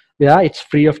service, where it's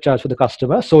free of charge for the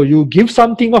customer. So you give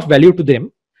something of value to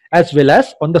them, as well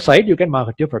as on the side you can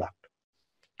market your product.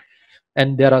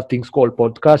 And there are things called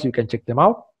podcasts, you can check them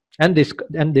out. And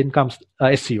then comes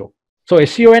SEO. So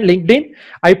SEO and LinkedIn,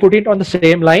 I put it on the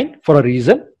same line for a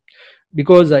reason,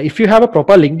 because if you have a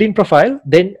proper LinkedIn profile,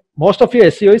 then most of your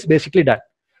SEO is basically done.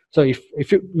 So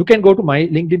if you can go to my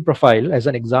LinkedIn profile as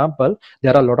an example,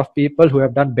 there are a lot of people who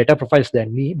have done better profiles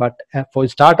than me. But for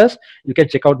starters, you can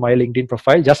check out my LinkedIn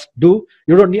profile.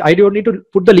 I don't need to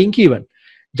put the link even.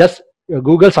 Just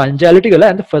Google Sanjaya Elvitigala,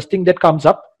 and the first thing that comes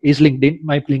up is LinkedIn,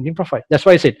 my LinkedIn profile. That's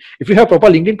why I said, if you have proper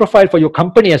LinkedIn profile for your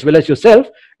company as well as yourself,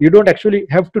 you don't actually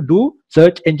have to do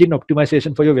search engine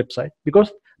optimization for your website,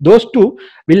 because those two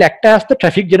will act as the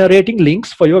traffic generating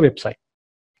links for your website.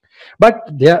 But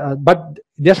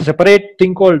there's a separate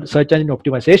thing called search engine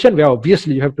optimization, where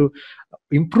obviously you have to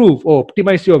improve or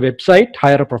optimize your website,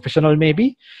 hire a professional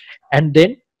maybe, and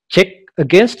then check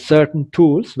against certain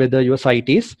tools whether your site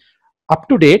is up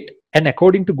to date and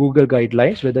according to Google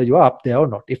guidelines, whether you are up there or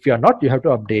not. If you are not, you have to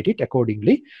update it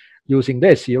accordingly using the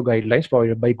SEO guidelines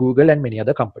provided by Google and many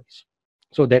other companies.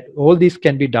 So that all these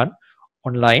can be done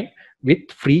online with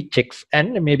free checks,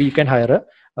 and maybe you can hire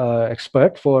a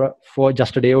expert for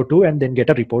just a day or two and then get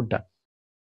a report done.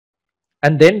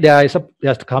 And then there's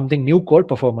something new called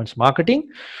performance marketing,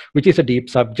 which is a deep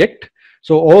subject.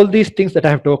 So all these things that I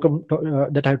have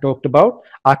talked about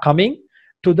are coming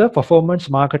to the performance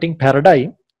marketing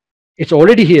paradigm. It's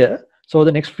already here. So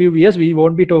the next few years we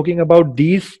won't be talking about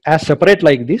these as separate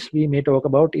like this. We may talk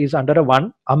about is under a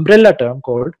one umbrella term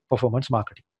called performance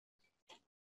marketing.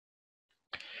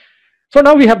 So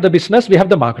now we have the business, we have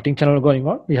the marketing channel going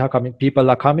on. We have coming, people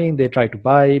are coming, they try to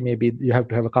buy. Maybe you have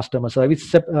to have a customer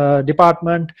service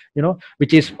department,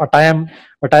 which is what I am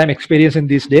experiencing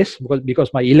these days, because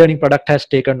my e-learning product has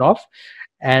taken off,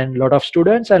 and a lot of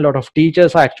students and a lot of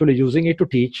teachers are actually using it to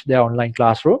teach their online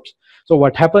classrooms. So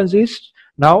what happens is,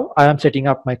 now I am setting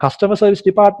up my customer service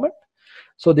department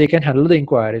so they can handle the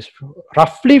inquiries.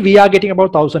 Roughly, we are getting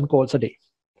about 1,000 calls a day.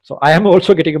 So I am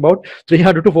also getting about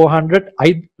 300 to 400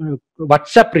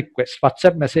 WhatsApp requests,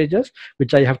 WhatsApp messages,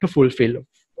 which I have to fulfill.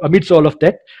 Amidst all of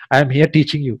that, I am here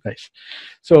teaching you guys.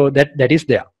 So that is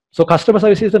there. So customer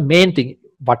service is the main thing.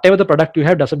 Whatever the product you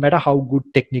have, doesn't matter how good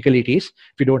technically it is.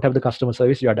 If you don't have the customer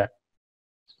service, you are done.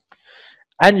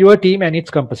 And your team and its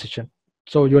composition.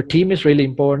 So your team is really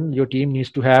important. Your team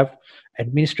needs to have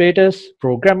administrators,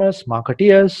 programmers,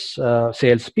 marketeers,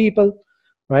 salespeople,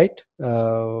 right?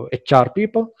 HR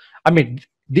people. I mean,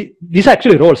 these are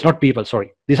actually roles, not people.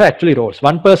 Sorry, these are actually roles.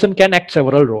 One person can act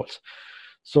several roles.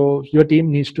 So your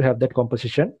team needs to have that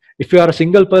composition. If you are a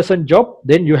single person job,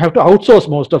 then you have to outsource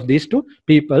most of these to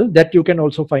people that you can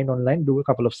also find online, do a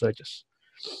couple of searches.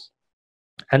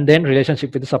 And then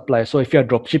relationship with the supplier. So if you are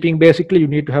drop shipping, basically you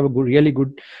need to have a really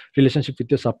good relationship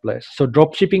with your suppliers. So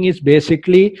drop shipping is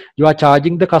basically you are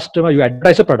charging the customer, you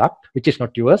advertise a product which is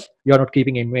not yours. You are not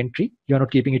keeping inventory. You are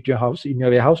not keeping it in your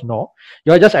warehouse. No,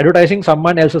 you are just advertising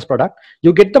someone else's product.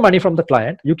 You get the money from the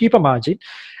client. You keep a margin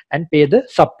and pay the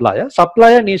supplier.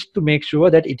 Supplier needs to make sure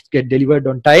that it gets delivered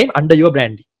on time under your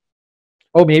branding.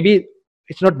 Or maybe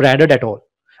it's not branded at all.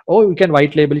 Or you can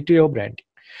white label it to your branding.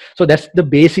 So that's the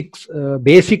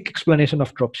basic explanation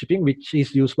of dropshipping, which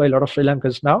is used by a lot of Sri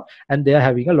Lankans now, and they are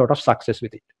having a lot of success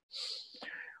with it.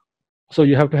 So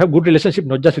you have to have good relationship,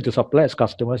 not just with your suppliers,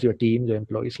 customers, your team, your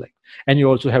employees, and you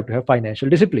also have to have financial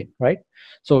discipline, right?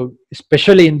 So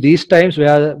especially in these times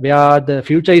where the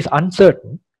future is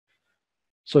uncertain.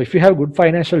 So if you have good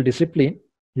financial discipline,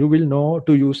 you will know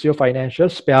to use your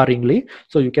financials sparingly,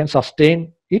 so you can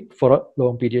sustain it for a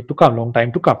long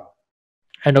time to come.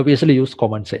 And obviously use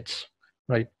common sense,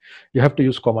 right? You have to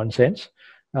use common sense.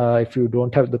 If you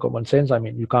don't have the common sense, I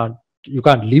mean, you can't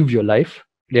live your life,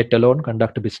 let alone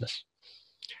conduct a business.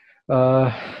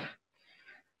 So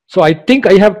I think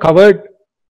I have covered,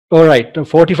 all right,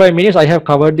 45 minutes, I have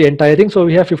covered the entire thing. So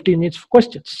we have 15 minutes for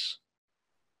questions.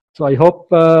 So I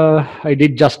hope I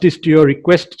did justice to your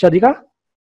request, Chadika.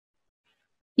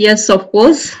 Yes, of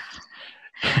course.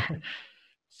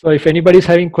 So if anybody is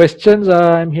having questions,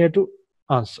 I'm here to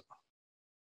answer.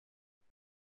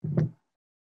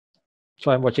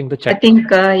 So I'm watching the chat. I think,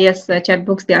 yes, chat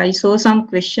box, there I saw some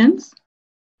questions.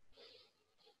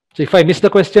 So if I miss the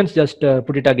questions, just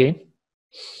put it again.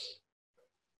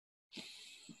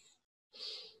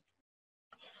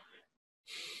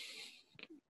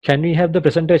 Can we have the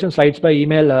presentation slides by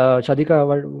email, Chadika? How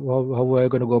are you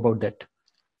going to go about that?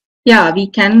 Yeah, we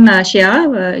can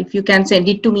share. If you can send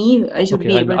it to me, I should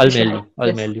be able to share.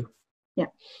 I'll mail you. Yeah.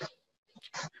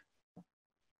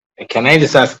 Can I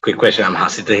just ask a quick question? I'm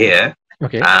Hasita here.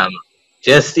 Okay.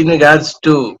 Just in regards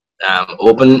to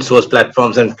open source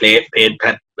platforms and paid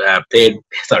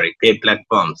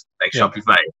platforms like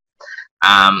Shopify.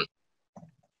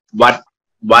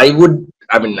 Why would,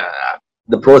 I mean,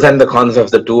 the pros and the cons of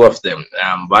the two of them?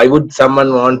 Why would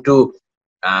someone want to,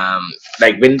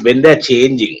 like when they're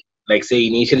changing, like say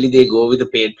initially they go with a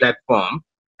paid platform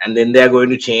and then they're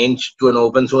going to change to an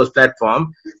open source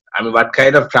platform? I mean, what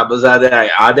kind of troubles are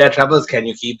there? Are there troubles? Can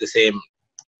you keep the same,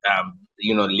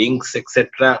 links,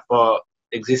 etc. for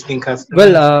existing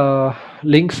customers? Well,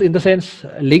 links in the sense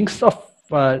links of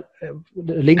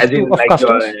links As in, of like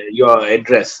customers. your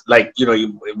address, like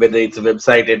whether it's a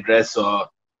website address or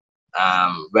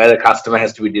where the customer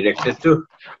has to be directed to.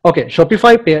 Okay,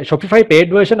 Shopify paid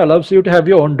version allows you to have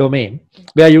your own domain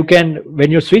where you can,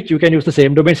 when you switch, you can use the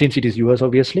same domain since it is yours,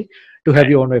 obviously, to have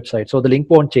your own website. So the link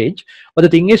won't change. But the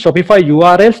thing is, Shopify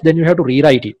URLs, then you have to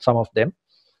rewrite it, some of them.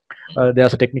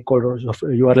 There's a technique called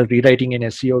URL rewriting in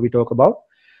SEO we talk about.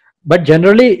 But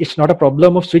generally, it's not a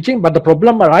problem of switching, but the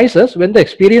problem arises when the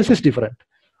experience is different,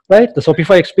 right? The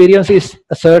Shopify experience is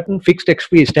a certain fixed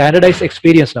experience, standardized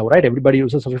experience now, right? Everybody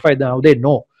uses Shopify now, they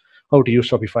know how to use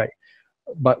Shopify.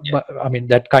 But I mean,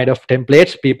 that kind of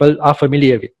templates people are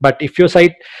familiar with. But if your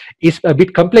site is a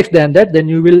bit complex than that, then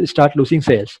you will start losing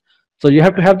sales. So you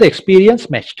have to have the experience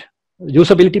matched,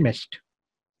 usability matched.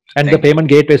 And the payment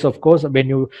gateways, of course, when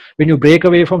you break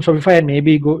away from Shopify and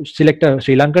maybe go select a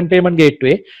Sri Lankan payment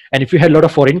gateway, and if you had a lot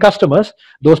of foreign customers,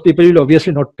 those people will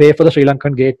obviously not pay for the Sri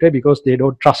Lankan gateway because they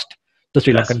don't trust the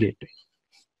Sri Lankan gateway.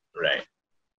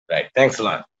 Right. Thanks a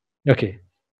lot. Okay.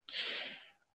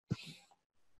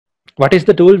 What is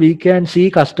the tool we can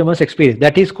see customers experience?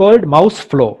 That is called mouse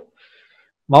flow.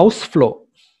 Mouse flow.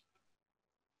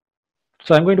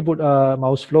 So I'm going to put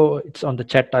mouse flow. It's on the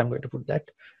chat. I'm going to put that.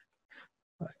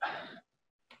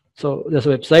 So there's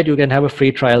a website, you can have a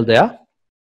free trial there.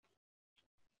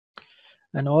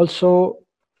 And also,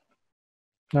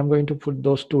 I'm going to put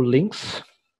those two links.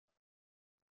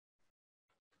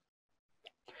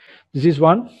 This is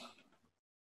one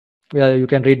where you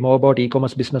can read more about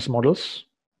e-commerce business models.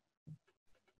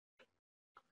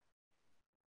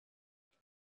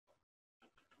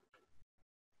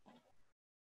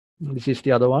 This is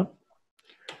the other one.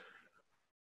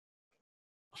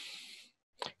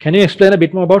 Can you explain a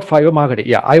bit more about Fiverr marketing?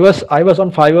 Yeah, I was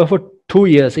on Fiverr for 2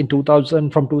 years in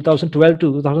 2000, from 2012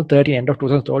 to 2013, end of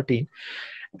 2013.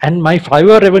 And my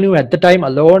Fiverr revenue at the time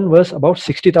alone was about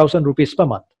 60,000 rupees per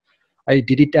month. I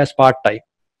did it as part-time.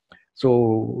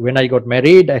 So when I got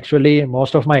married, actually,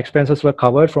 most of my expenses were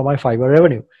covered from my Fiverr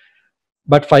revenue.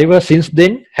 But Fiverr since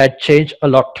then had changed a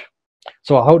lot.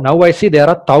 So now I see there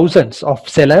are thousands of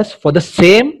sellers for the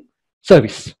same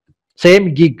service,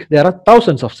 same gig. There are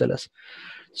thousands of sellers.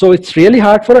 So it's really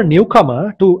hard for a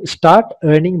newcomer to start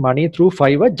earning money through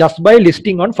Fiverr just by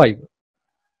listing on Fiverr.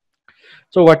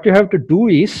 So what you have to do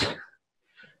is,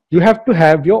 you have to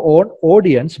have your own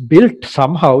audience built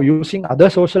somehow using other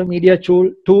social media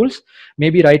tools,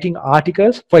 maybe writing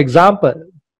articles. For example,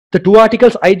 the 2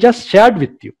 articles I just shared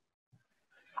with you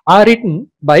are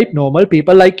written by normal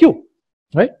people like you,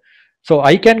 right? So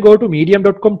I can go to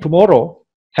medium.com tomorrow,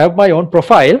 have my own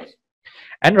profile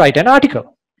and write an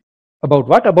article. About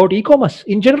what? About e-commerce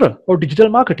in general or digital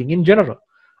marketing in general.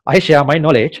 I share my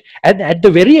knowledge, and at the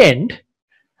very end,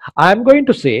 I'm going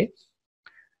to say,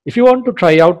 if you want to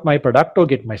try out my product or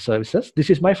get my services, this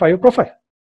is my Fiverr profile,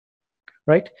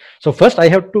 right? So first I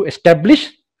have to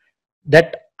establish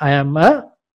that I am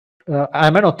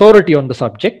an authority on the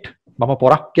subject.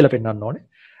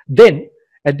 Then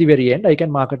at the very end, I can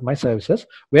market my services,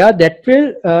 where that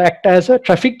will act as a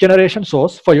traffic generation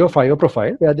source for your Fiverr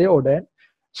profile, where they order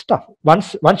stuff.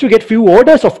 Once you get few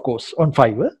orders, of course, on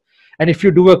Fiverr, and if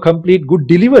you do a complete good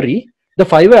delivery, the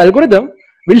Fiverr algorithm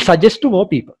will suggest to more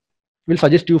people, will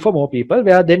suggest you for more people,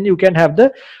 where then you can have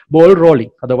the ball rolling.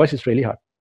 Otherwise, it's really hard.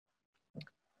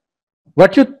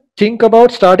 What you think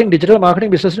about starting digital marketing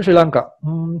business in Sri Lanka?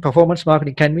 Performance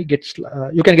marketing. Can we get?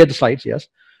 You can get the slides. Yes.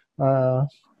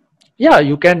 Yeah,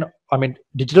 you can. I mean,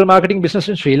 digital marketing business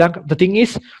in Sri Lanka. The thing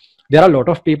is, there are a lot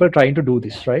of people trying to do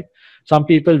this, right? Some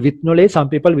people with knowledge, some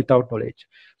people without knowledge.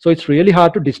 So it's really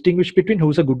hard to distinguish between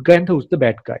who's a good guy and who's the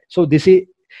bad guy. So this is,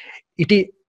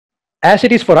 as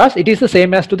it is for us, it is the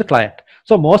same as to the client.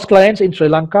 So most clients in Sri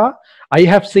Lanka, I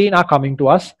have seen, are coming to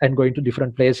us and going to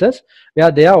different places where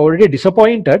they are already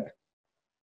disappointed,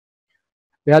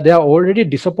 with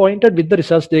the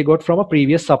results they got from a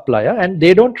previous supplier, and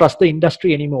they don't trust the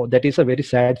industry anymore. That is a very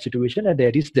sad situation, and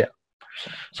that is there.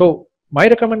 So my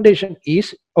recommendation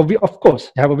is, of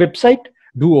course, have a website,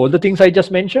 do all the things I just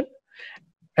mentioned,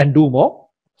 and do more,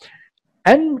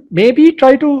 and maybe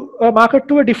try to market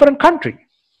to a different country,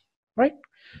 right?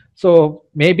 So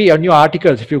maybe on your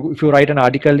articles, if you write an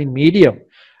article in Medium,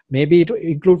 maybe to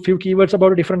include few keywords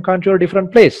about a different country or a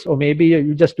different place, or maybe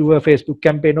you just do a Facebook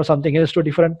campaign or something else to a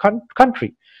different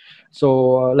country.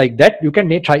 So like that, you can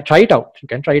try it out. You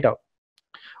can try it out.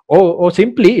 Or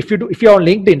simply, if you're on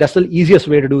LinkedIn, that's the easiest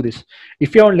way to do this.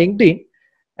 If you're on LinkedIn,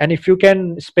 and if you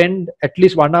can spend at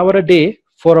least 1 hour a day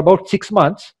for about 6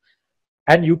 months,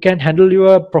 and you can handle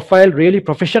your profile really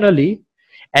professionally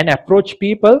and approach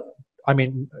people I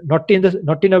mean, not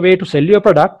in a way to sell your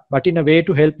product, but in a way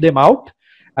to help them out,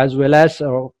 as well as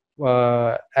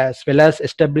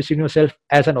establishing yourself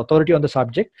as an authority on the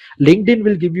subject. LinkedIn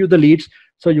will give you the leads,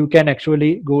 so you can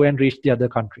actually go and reach the other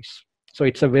countries. So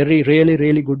it's a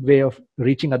really good way of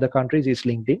reaching other countries is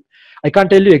LinkedIn. I can't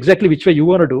tell you exactly which way you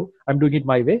want to do. I'm doing it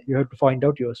my way. You have to find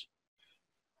out yours.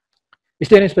 Is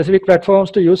there any specific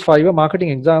platforms to use Fiverr marketing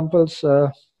examples?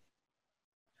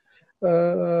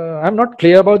 I'm not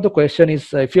clear about the question.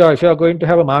 Is if you are going to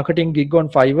have a marketing gig on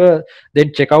Fiverr,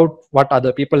 then check out what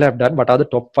other people have done, what other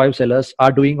top 5 sellers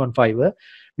are doing on Fiverr.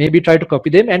 Maybe try to copy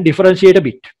them and differentiate a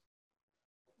bit.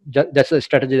 That's a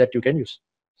strategy that you can use.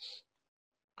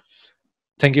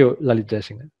 Thank you, Lalit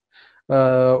Jaisingh.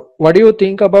 What do you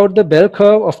think about the bell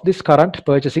curve of this current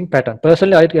purchasing pattern?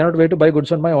 Personally, I cannot wait to buy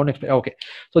goods on my own. Okay,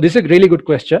 so this is a really good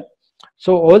question.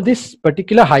 So all this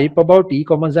particular hype about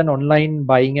e-commerce and online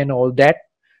buying and all that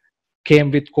came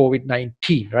with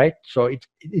COVID-19, right? So it's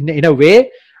in a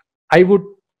way, I would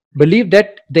believe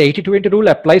that the 80-20 rule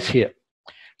applies here.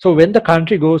 So when the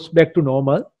country goes back to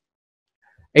normal,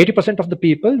 80% of the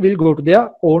people will go to their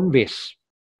own ways,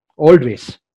 old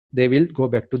ways. They will go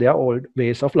back to their old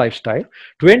ways of lifestyle.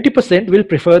 20% will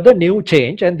prefer the new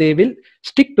change and they will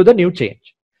stick to the new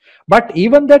change. But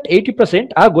even that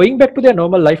 80% are going back to their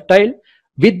normal lifestyle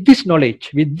with this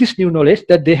knowledge, with this new knowledge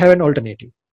that they have an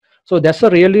alternative. So that's a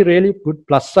really good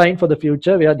plus sign for the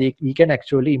future, where we can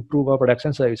actually improve our products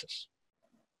and services.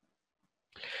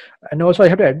 And also I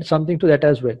have to add something to that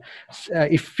as well.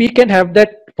 If we can have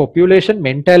that population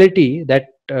mentality that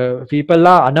people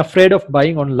are unafraid of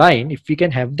buying online, if we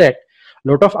can have that,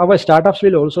 a lot of our startups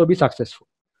will also be successful.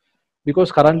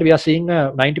 Because currently we are seeing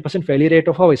a 90% failure rate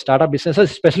of our startup businesses,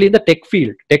 especially in the tech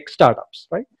field, tech startups,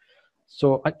 right?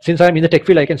 So since I'm in the tech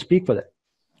field, I can speak for that.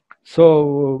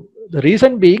 So the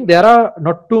reason being, there are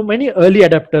not too many early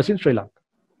adapters in Sri Lanka,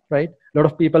 right? A lot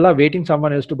of people are waiting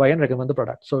someone else to buy and recommend the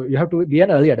product. So you have to be an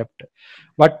early adapter.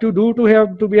 What to do to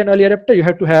have to be an early adapter? You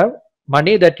have to have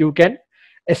money that you can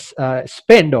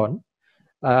spend on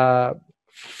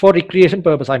for recreation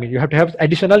purpose. I mean, you have to have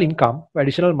additional income,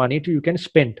 additional money you can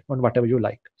spend on whatever you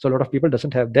like. So a lot of people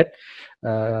doesn't have that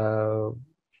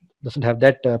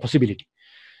possibility.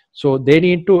 So they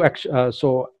need to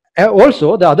also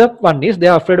the other one is they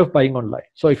are afraid of buying online.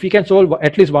 So if we can solve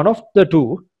at least one of the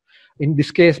two, in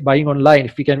this case buying online,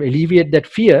 if we can alleviate that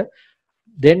fear,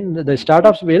 then the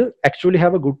startups will actually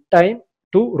have a good time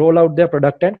to roll out their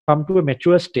product and come to a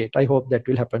mature state. I hope that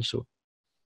will happen soon.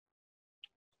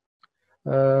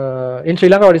 In Sri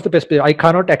Lanka, what is the best place? I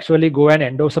cannot actually go and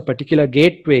endorse a particular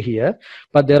gateway here,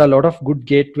 but there are a lot of good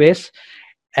gateways,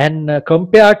 and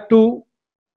compared to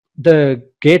the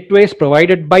gateways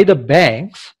provided by the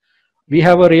banks, we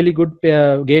have a really good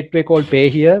gateway called Pay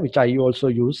Here, which I also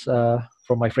use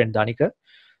from my friend Danica.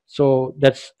 So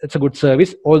it's a good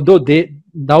service. Although they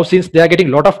now, since they are getting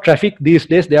a lot of traffic these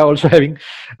days, they are also having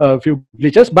a few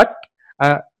glitches. But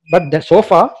so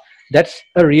far, that's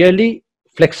a really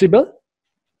flexible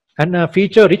and a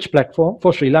feature-rich platform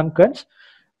for Sri Lankans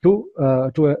to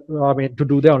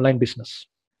do their online business.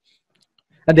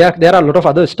 And there are a lot of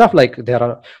other stuff, like there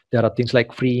are things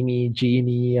like FreeMe,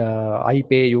 Genie,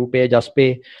 iPay, UPay,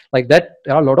 JustPay, like that.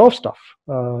 There are a lot of stuff,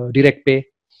 Direct Pay,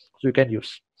 so you can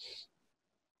use.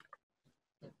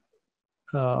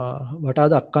 What are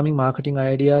the upcoming marketing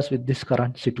ideas with this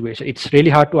current situation? It's really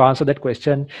hard to answer that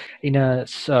question in a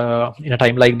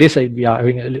time like this. We are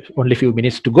having only a few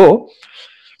minutes to go.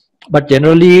 But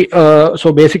generally,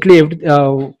 so basically,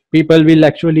 people will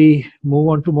actually move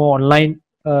on to more online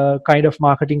kind of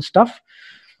marketing stuff.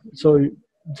 So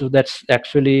that's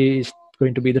actually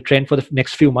going to be the trend for the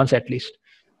next few months at least.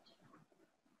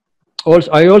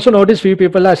 Also, I also noticed few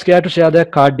people are scared to share their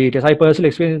card details. I personally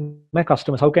experience my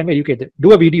customers. How can we educate them?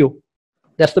 Do a video.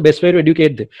 That's the best way to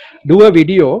educate them. Do a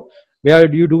video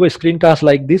where you do a screencast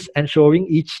like this and showing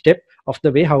each step of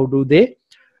the way.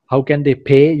 How can they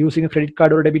pay using a credit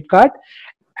card or a debit card,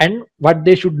 and what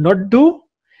they should not do,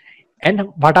 and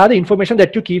what are the information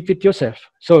that you keep with yourself.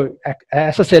 So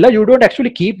as a seller, you don't actually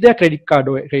keep their credit card.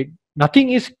 Nothing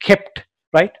is kept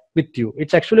right with you.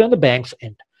 It's actually on the bank's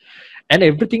end, and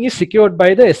everything is secured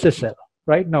by the SSL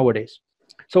right nowadays.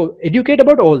 So educate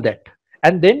about all that,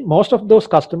 and then most of those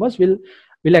customers will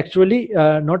actually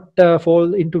not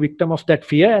fall into victim of that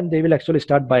fear, and they will actually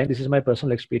start buying. This is my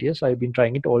personal experience. I've been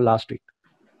trying it all last week.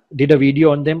 Did a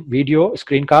video on them,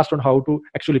 screencast on how to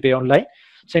actually pay online,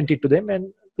 sent it to them,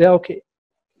 and they're okay.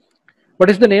 What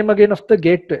is the name again of the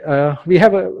gateway? We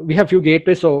have few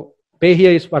gateways. So Pay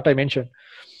Here is what I mentioned.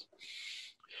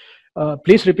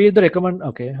 Please repeat the recommend.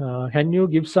 Okay. Can you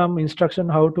give some instruction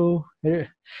how to?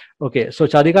 Okay. So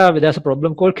Chadika, there's a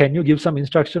problem called. Can you give some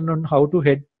instruction on how to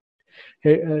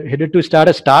headed to start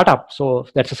a startup? So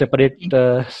that's a separate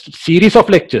series of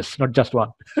lectures, not just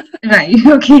one. Right.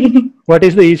 Okay. What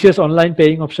is the easiest online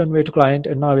paying option way to client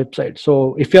in our website?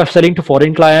 So if you are selling to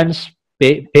foreign clients,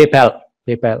 PayPal.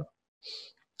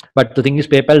 But the thing is,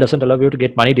 PayPal doesn't allow you to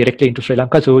get money directly into Sri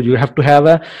Lanka. So you have to have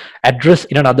a address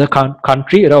in another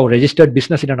country, or registered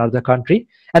business in another country.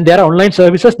 And there are online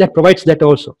services that provides that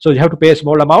also. So you have to pay a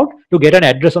small amount to get an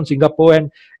address on Singapore and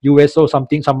US or some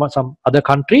other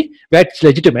country where it's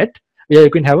legitimate, where you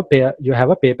can have a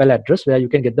PayPal address where you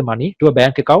can get the money to a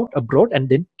bank account abroad and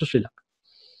then to Sri Lanka.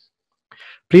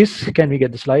 Please, can we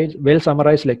get the slide? Well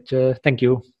summarized lecture. Thank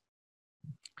you.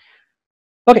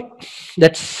 Okay,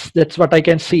 that's what I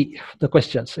can see. The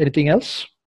questions. Anything else?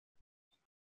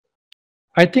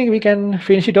 I think we can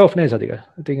finish it off now, Sadhika.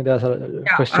 I think there's a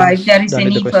questions. If there is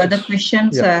any further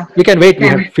questions, we can wait. We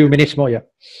have a few minutes more.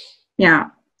 Yeah,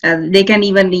 they can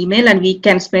even email, and we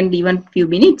can spend even few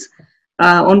minutes.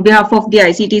 On behalf of the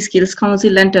ICT Skills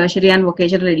Council and Tertiary and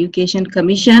Vocational Education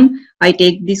Commission, I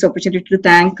take this opportunity to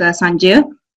thank Sanjaya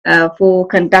for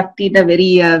conducting a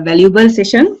very valuable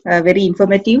session, very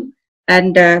informative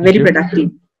and very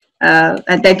productive.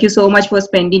 And thank you so much for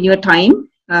spending your time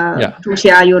to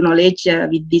share your knowledge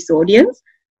with this audience.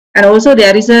 And also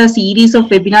there is a series of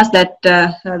webinars that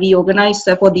we organize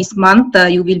for this month.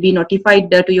 You will be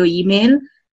notified to your email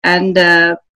and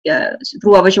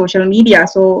through our social media.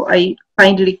 So I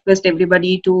kindly request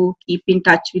everybody to keep in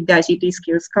touch with the ICT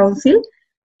Skills Council.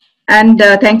 And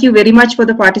thank you very much for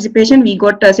the participation. We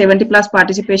got 70+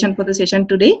 participation for the session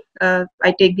today.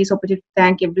 I take this opportunity to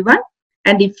thank everyone.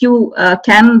 And if you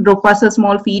can drop us a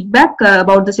small feedback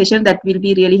about the session, that will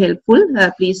be really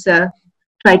helpful. Please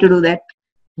try to do that.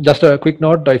 Just a quick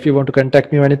note, if you want to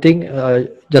contact me or anything,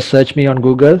 just search me on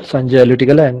Google, Sanjaya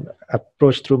Elvitigala, and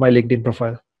approach through my LinkedIn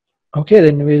profile. Okay,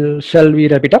 then shall we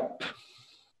wrap it up?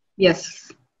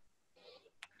 Yes.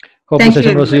 Hope the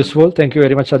session was useful. Thank you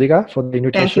very much, Sadhika, for the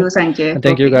invitation. Thank you, Sanjay. And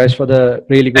thank you guys for the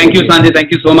really good. Thank you, Sanjay.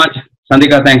 Thank you so much.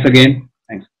 Sandhika, thanks again.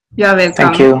 Thanks. You are welcome.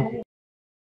 Thank you.